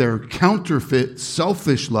back their counterfeit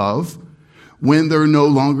selfish love when they're no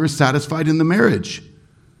longer satisfied in the marriage.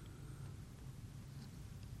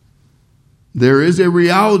 There is a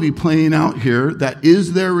reality playing out here that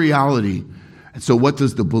is their reality. And so what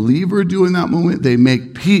does the believer do in that moment? They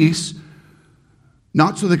make peace,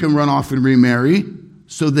 not so they can run off and remarry,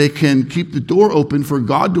 so they can keep the door open for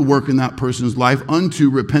God to work in that person's life unto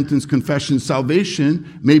repentance, confession,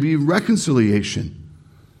 salvation, maybe reconciliation.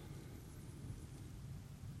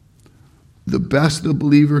 The best the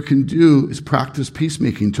believer can do is practice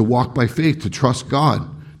peacemaking, to walk by faith, to trust God,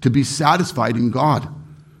 to be satisfied in God.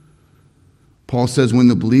 Paul says when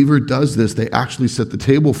the believer does this, they actually set the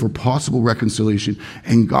table for possible reconciliation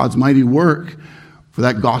and God's mighty work for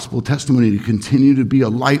that gospel testimony to continue to be a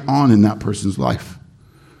light on in that person's life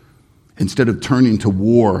instead of turning to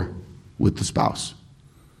war with the spouse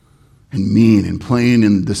and mean and playing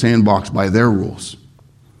in the sandbox by their rules.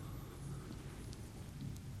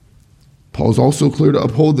 Paul's also clear to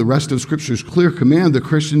uphold the rest of Scripture's clear command. The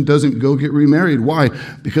Christian doesn't go get remarried. Why?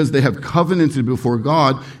 Because they have covenanted before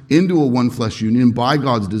God into a one-flesh union by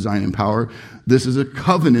God's design and power. This is a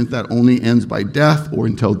covenant that only ends by death or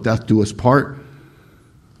until death do us part.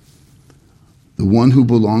 The one who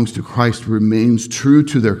belongs to Christ remains true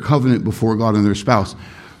to their covenant before God and their spouse.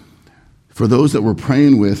 For those that we're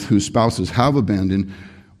praying with whose spouses have abandoned,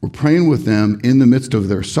 we're praying with them in the midst of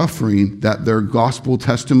their suffering that their gospel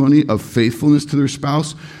testimony of faithfulness to their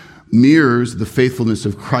spouse mirrors the faithfulness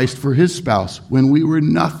of Christ for his spouse when we were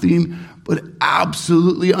nothing but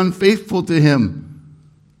absolutely unfaithful to him.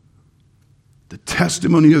 The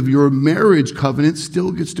testimony of your marriage covenant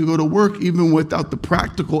still gets to go to work even without the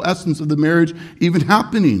practical essence of the marriage even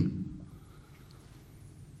happening.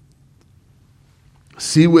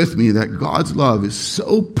 See with me that God's love is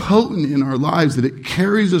so potent in our lives that it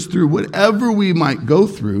carries us through whatever we might go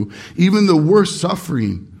through, even the worst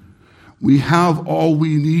suffering. We have all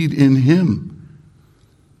we need in him.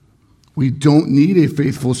 We don't need a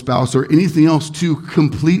faithful spouse or anything else to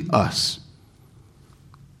complete us.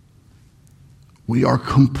 We are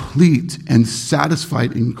complete and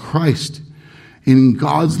satisfied in Christ, in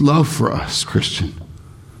God's love for us, Christian.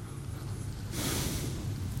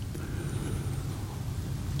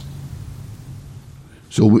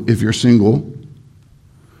 So if you're single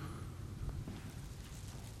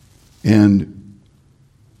and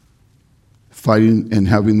fighting and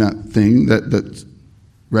having that thing that's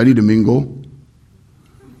ready to mingle,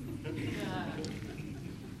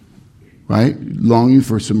 right? Longing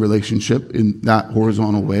for some relationship in that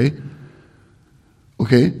horizontal way.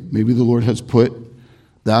 Okay, maybe the Lord has put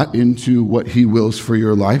that into what he wills for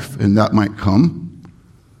your life, and that might come.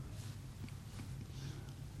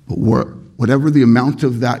 But whatever the amount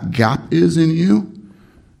of that gap is in you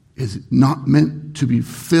is not meant to be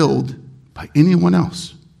filled by anyone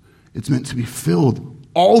else. It's meant to be filled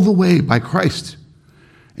all the way by Christ.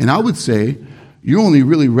 And I would say you're only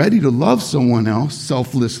really ready to love someone else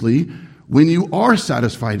selflessly when you are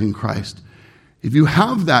satisfied in Christ. If you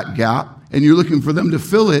have that gap and you're looking for them to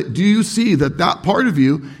fill it, do you see that that part of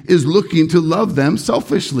you is looking to love them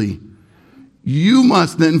selfishly? You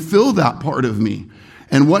must then fill that part of me.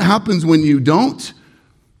 And what happens when you don't?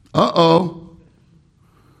 I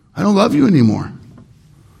don't love you anymore.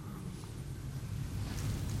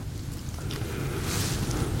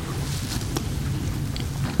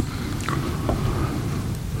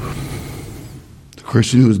 The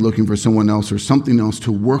Christian who is looking for someone else or something else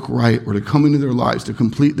to work right or to come into their lives to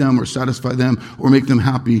complete them or satisfy them or make them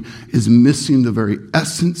happy is missing the very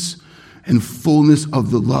essence and fullness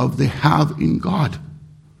of the love they have in God.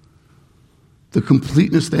 The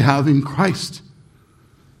completeness they have in Christ.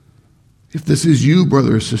 If this is you,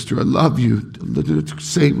 brother or sister, I love you.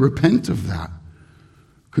 Say, repent of that.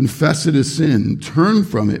 Confess it as sin. Turn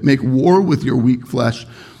from it. Make war with your weak flesh.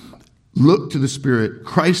 Look to the Spirit.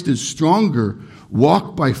 Christ is stronger.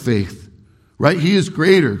 Walk by faith. Right? He is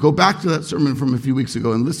greater. Go back to that sermon from a few weeks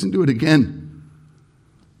ago and listen to it again.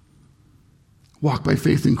 Walk by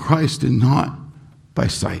faith in Christ and not by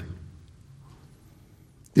sight.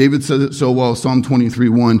 David said it so well, Psalm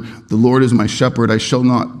 23:1, the Lord is my shepherd, I shall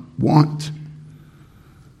not want.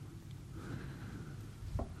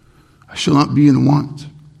 I shall not be in want.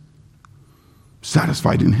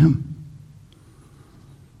 Satisfied in him.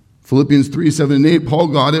 Philippians 3:7-8, Paul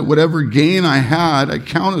got it. Whatever gain I had, I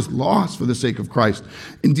count as loss for the sake of Christ.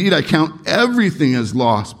 Indeed, I count everything as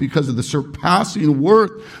loss because of the surpassing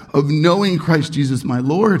worth of knowing Christ Jesus my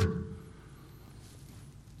Lord.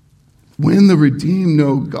 When the redeemed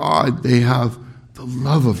know God, they have the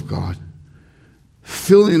love of God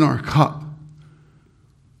filling our cup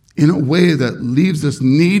in a way that leaves us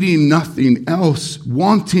needing nothing else,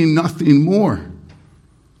 wanting nothing more.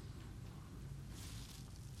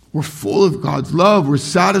 We're full of God's love. We're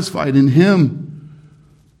satisfied in him.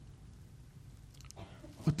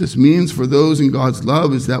 What this means for those in God's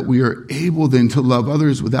love is that we are able then to love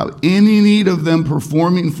others without any need of them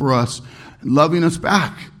performing for us and loving us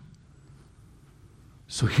back.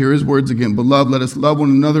 So hear his words again. Beloved, let us love one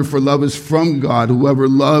another, for love is from God. Whoever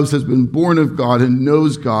loves has been born of God and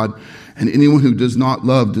knows God. And anyone who does not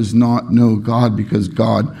love does not know God, because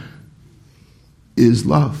God is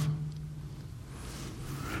love.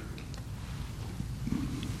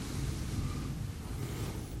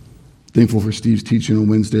 Thankful for Steve's teaching on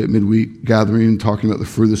Wednesday at midweek gathering, talking about the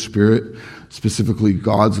fruit of the Spirit, specifically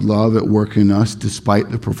God's love at work in us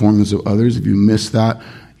despite the performance of others. If you missed that,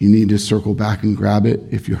 you need to circle back and grab it.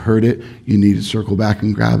 If you heard it, you need to circle back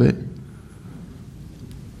and grab it.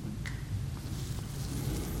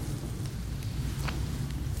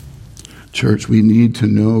 Church, we need to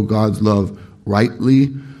know God's love rightly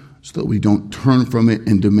so that we don't turn from it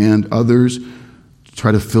and demand others to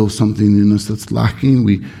try to fill something in us that's lacking.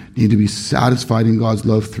 We need to be satisfied in God's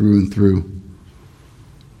love through and through.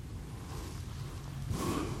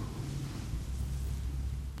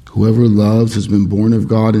 Whoever loves has been born of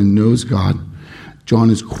God and knows God. John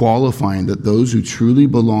is qualifying that those who truly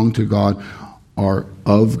belong to God are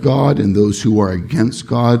of God, and those who are against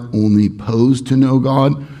God only pose to know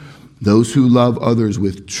God. Those who love others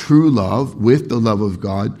with true love, with the love of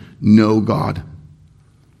God, know God.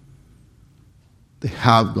 They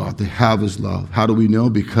have God. They have his love. How do we know?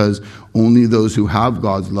 Because only those who have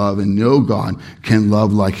God's love and know God can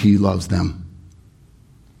love like he loves them.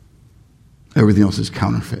 Everything else is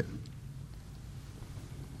counterfeit.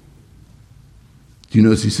 Do you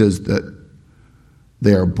notice he says that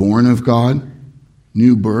they are born of God?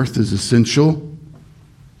 New birth is essential.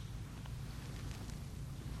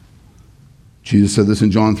 Jesus said this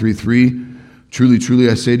in John 3:3. Truly, truly,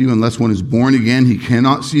 I say to you, unless one is born again, he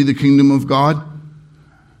cannot see the kingdom of God.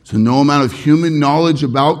 So no amount of human knowledge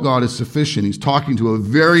about God is sufficient. He's talking to a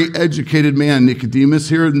very educated man, Nicodemus,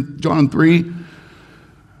 here in John 3.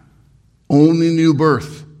 Only new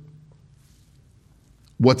birth.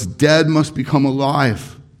 What's dead must become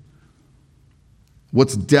alive.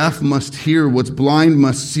 What's deaf must hear. What's blind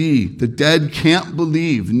must see. The dead can't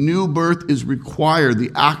believe. New birth is required,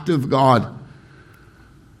 the act of God.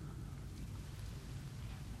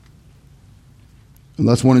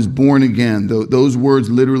 Unless one is born again. Those words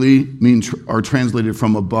literally are translated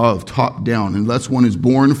from above, top down. Unless one is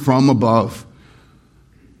born from above,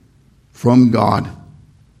 from God.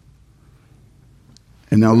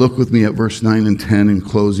 And now look with me at verse 9 and 10 in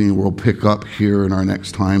closing. We'll pick up here in our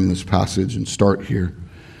next time in this passage and start here.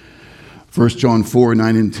 1 John 4,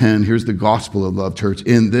 9 and 10. Here's the gospel of love, church.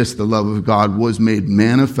 In this, the love of God was made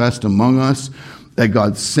manifest among us, that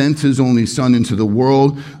God sent his only Son into the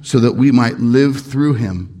world so that we might live through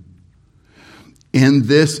him. And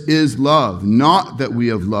this is love, not that we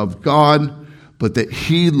have loved God, but that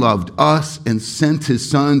he loved us and sent his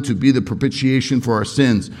Son to be the propitiation for our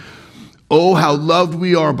sins. Oh, how loved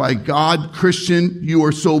we are by God. Christian, you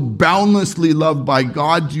are so boundlessly loved by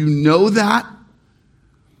God. Do you know that?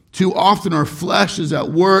 Too often our flesh is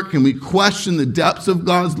at work and we question the depths of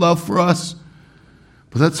God's love for us.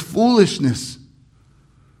 But that's foolishness.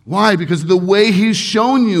 Why? Because of the way he's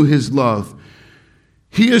shown you his love.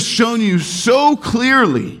 He has shown you so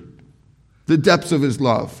clearly the depths of his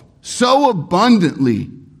love, so abundantly.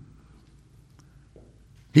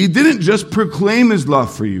 He didn't just proclaim his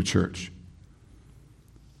love for you, church.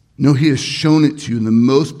 No, he has shown it to you in the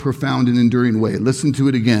most profound and enduring way. Listen to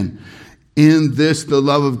it again. In this, the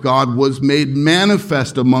love of God was made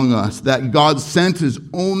manifest among us, that God sent his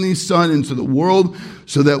only Son into the world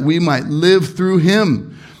so that we might live through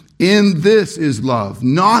him. In this is love,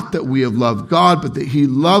 not that we have loved God, but that he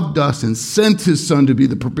loved us and sent his Son to be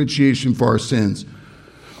the propitiation for our sins.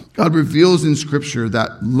 God reveals in Scripture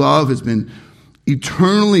that love has been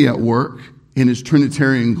eternally at work in his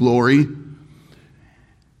Trinitarian glory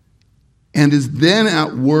and is then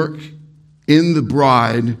at work in the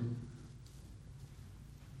bride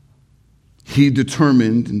he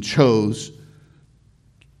determined and chose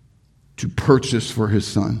to purchase for his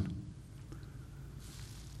Son.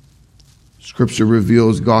 Scripture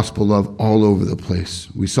reveals gospel love all over the place.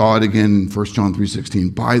 We saw it again in 1 John 3:16.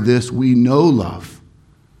 By this we know love.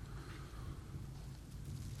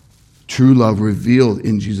 True love revealed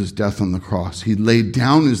in Jesus' death on the cross. He laid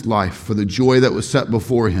down his life for the joy that was set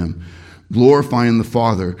before him, glorifying the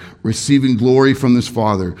Father, receiving glory from his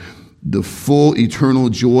Father, the full eternal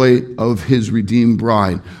joy of his redeemed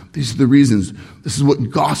bride. These are the reasons. This is what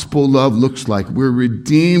gospel love looks like. We're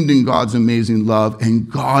redeemed in God's amazing love, and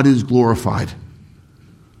God is glorified.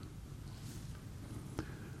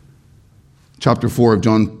 Chapter 4 of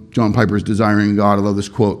John Piper's Desiring God. I love this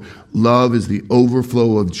quote. Love is the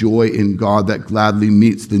overflow of joy in God that gladly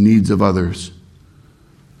meets the needs of others.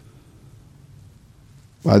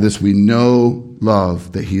 By this we know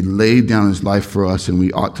love, that he laid down his life for us, and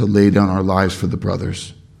we ought to lay down our lives for the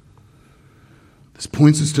brothers. This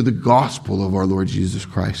points us to the gospel of our Lord Jesus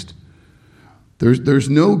Christ. There's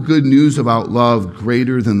no good news about love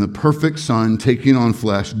greater than the perfect Son taking on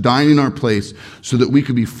flesh, dying in our place, so that we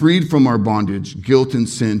could be freed from our bondage, guilt, and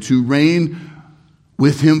sin, to reign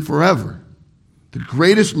with him forever. The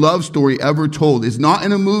greatest love story ever told is not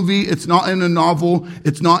in a movie, it's not in a novel,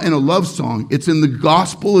 it's not in a love song. It's in the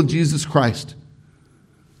gospel of Jesus Christ.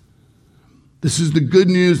 This is the good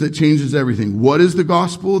news that changes everything. What is the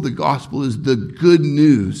gospel? The gospel is the good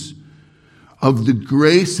news of the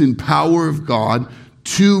grace and power of God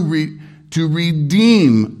to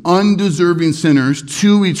redeem undeserving sinners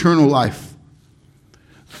to eternal life.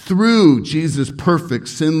 Through Jesus' perfect,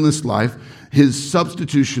 sinless life, his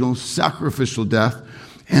substitutional, sacrificial death,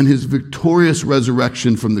 and his victorious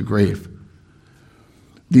resurrection from the grave.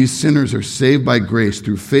 These sinners are saved by grace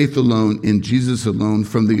through faith alone in Jesus alone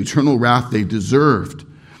from the eternal wrath they deserved.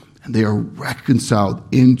 And they are reconciled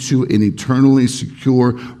into an eternally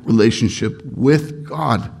secure relationship with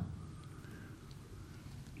God.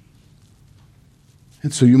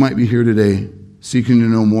 And so you might be here today seeking to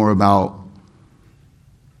know more about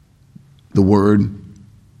the Word,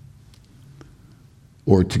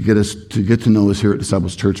 or to get to know us here at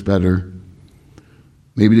Disciples Church better,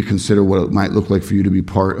 maybe to consider what it might look like for you to be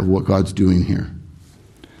part of what God's doing here.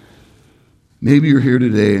 Maybe you're here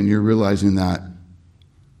today and you're realizing that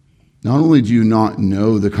not only do you not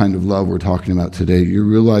know the kind of love we're talking about today, you're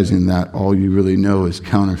realizing that all you really know is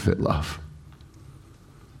counterfeit love.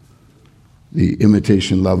 The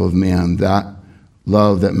imitation love of man, that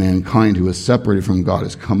love that mankind who is separated from God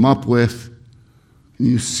has come up with. And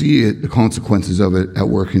you see it, the consequences of it at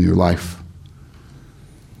work in your life.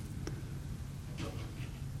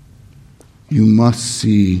 You must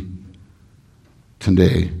see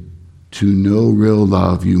today, to know real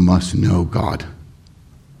love, you must know God.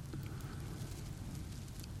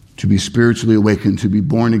 To be spiritually awakened, to be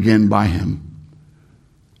born again by him,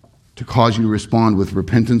 to cause you to respond with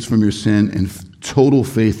repentance from your sin and total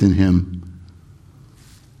faith in him.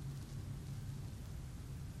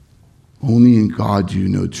 Only in God do you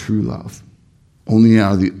know true love. Only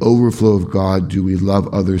out of the overflow of God do we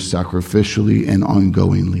love others sacrificially and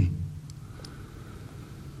ongoingly.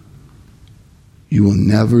 You will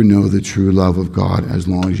never know the true love of God as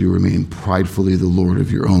long as you remain pridefully the Lord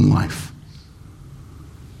of your own life.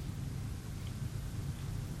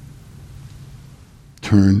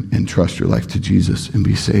 Turn and trust your life to Jesus and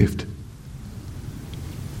be saved.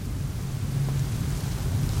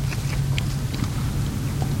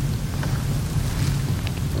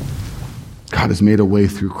 God has made a way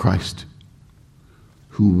through Christ,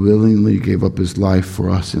 who willingly gave up his life for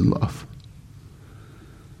us in love.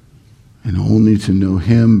 And only to know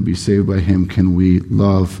him, be saved by him, can we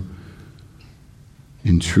love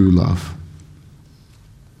in true love.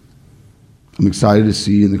 I'm excited to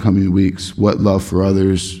see in the coming weeks what love for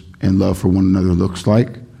others and love for one another looks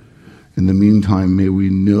like. In the meantime, may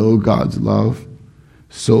we know God's love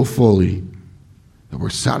so fully that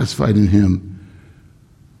we're satisfied in him.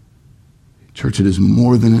 Church, it is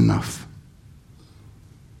more than enough.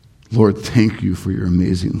 Lord, thank you for your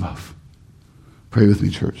amazing love. Pray with me,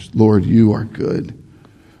 church. Lord, you are good.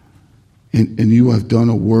 And you have done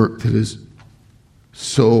a work that is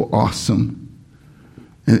so awesome.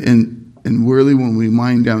 And really, when we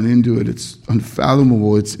mine down into it, it's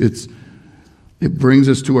unfathomable. It brings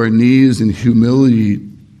us to our knees in humility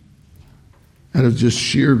out of just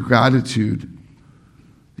sheer gratitude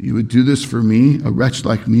that you would do this for me, a wretch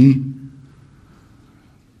like me.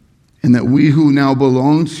 And that we who now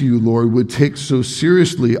belong to you, Lord, would take so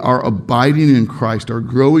seriously our abiding in Christ, our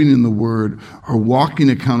growing in the Word, our walking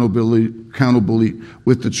accountably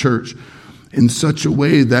with the church in such a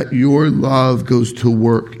way that your love goes to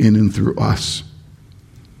work in and through us.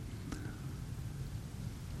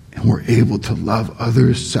 And we're able to love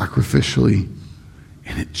others sacrificially.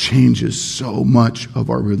 And it changes so much of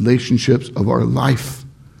our relationships, of our life.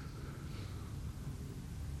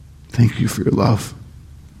 Thank you for your love.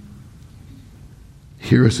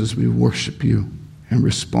 Hear us as we worship you and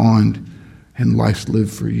respond, and lives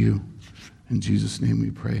live for you. In Jesus' name we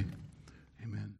pray.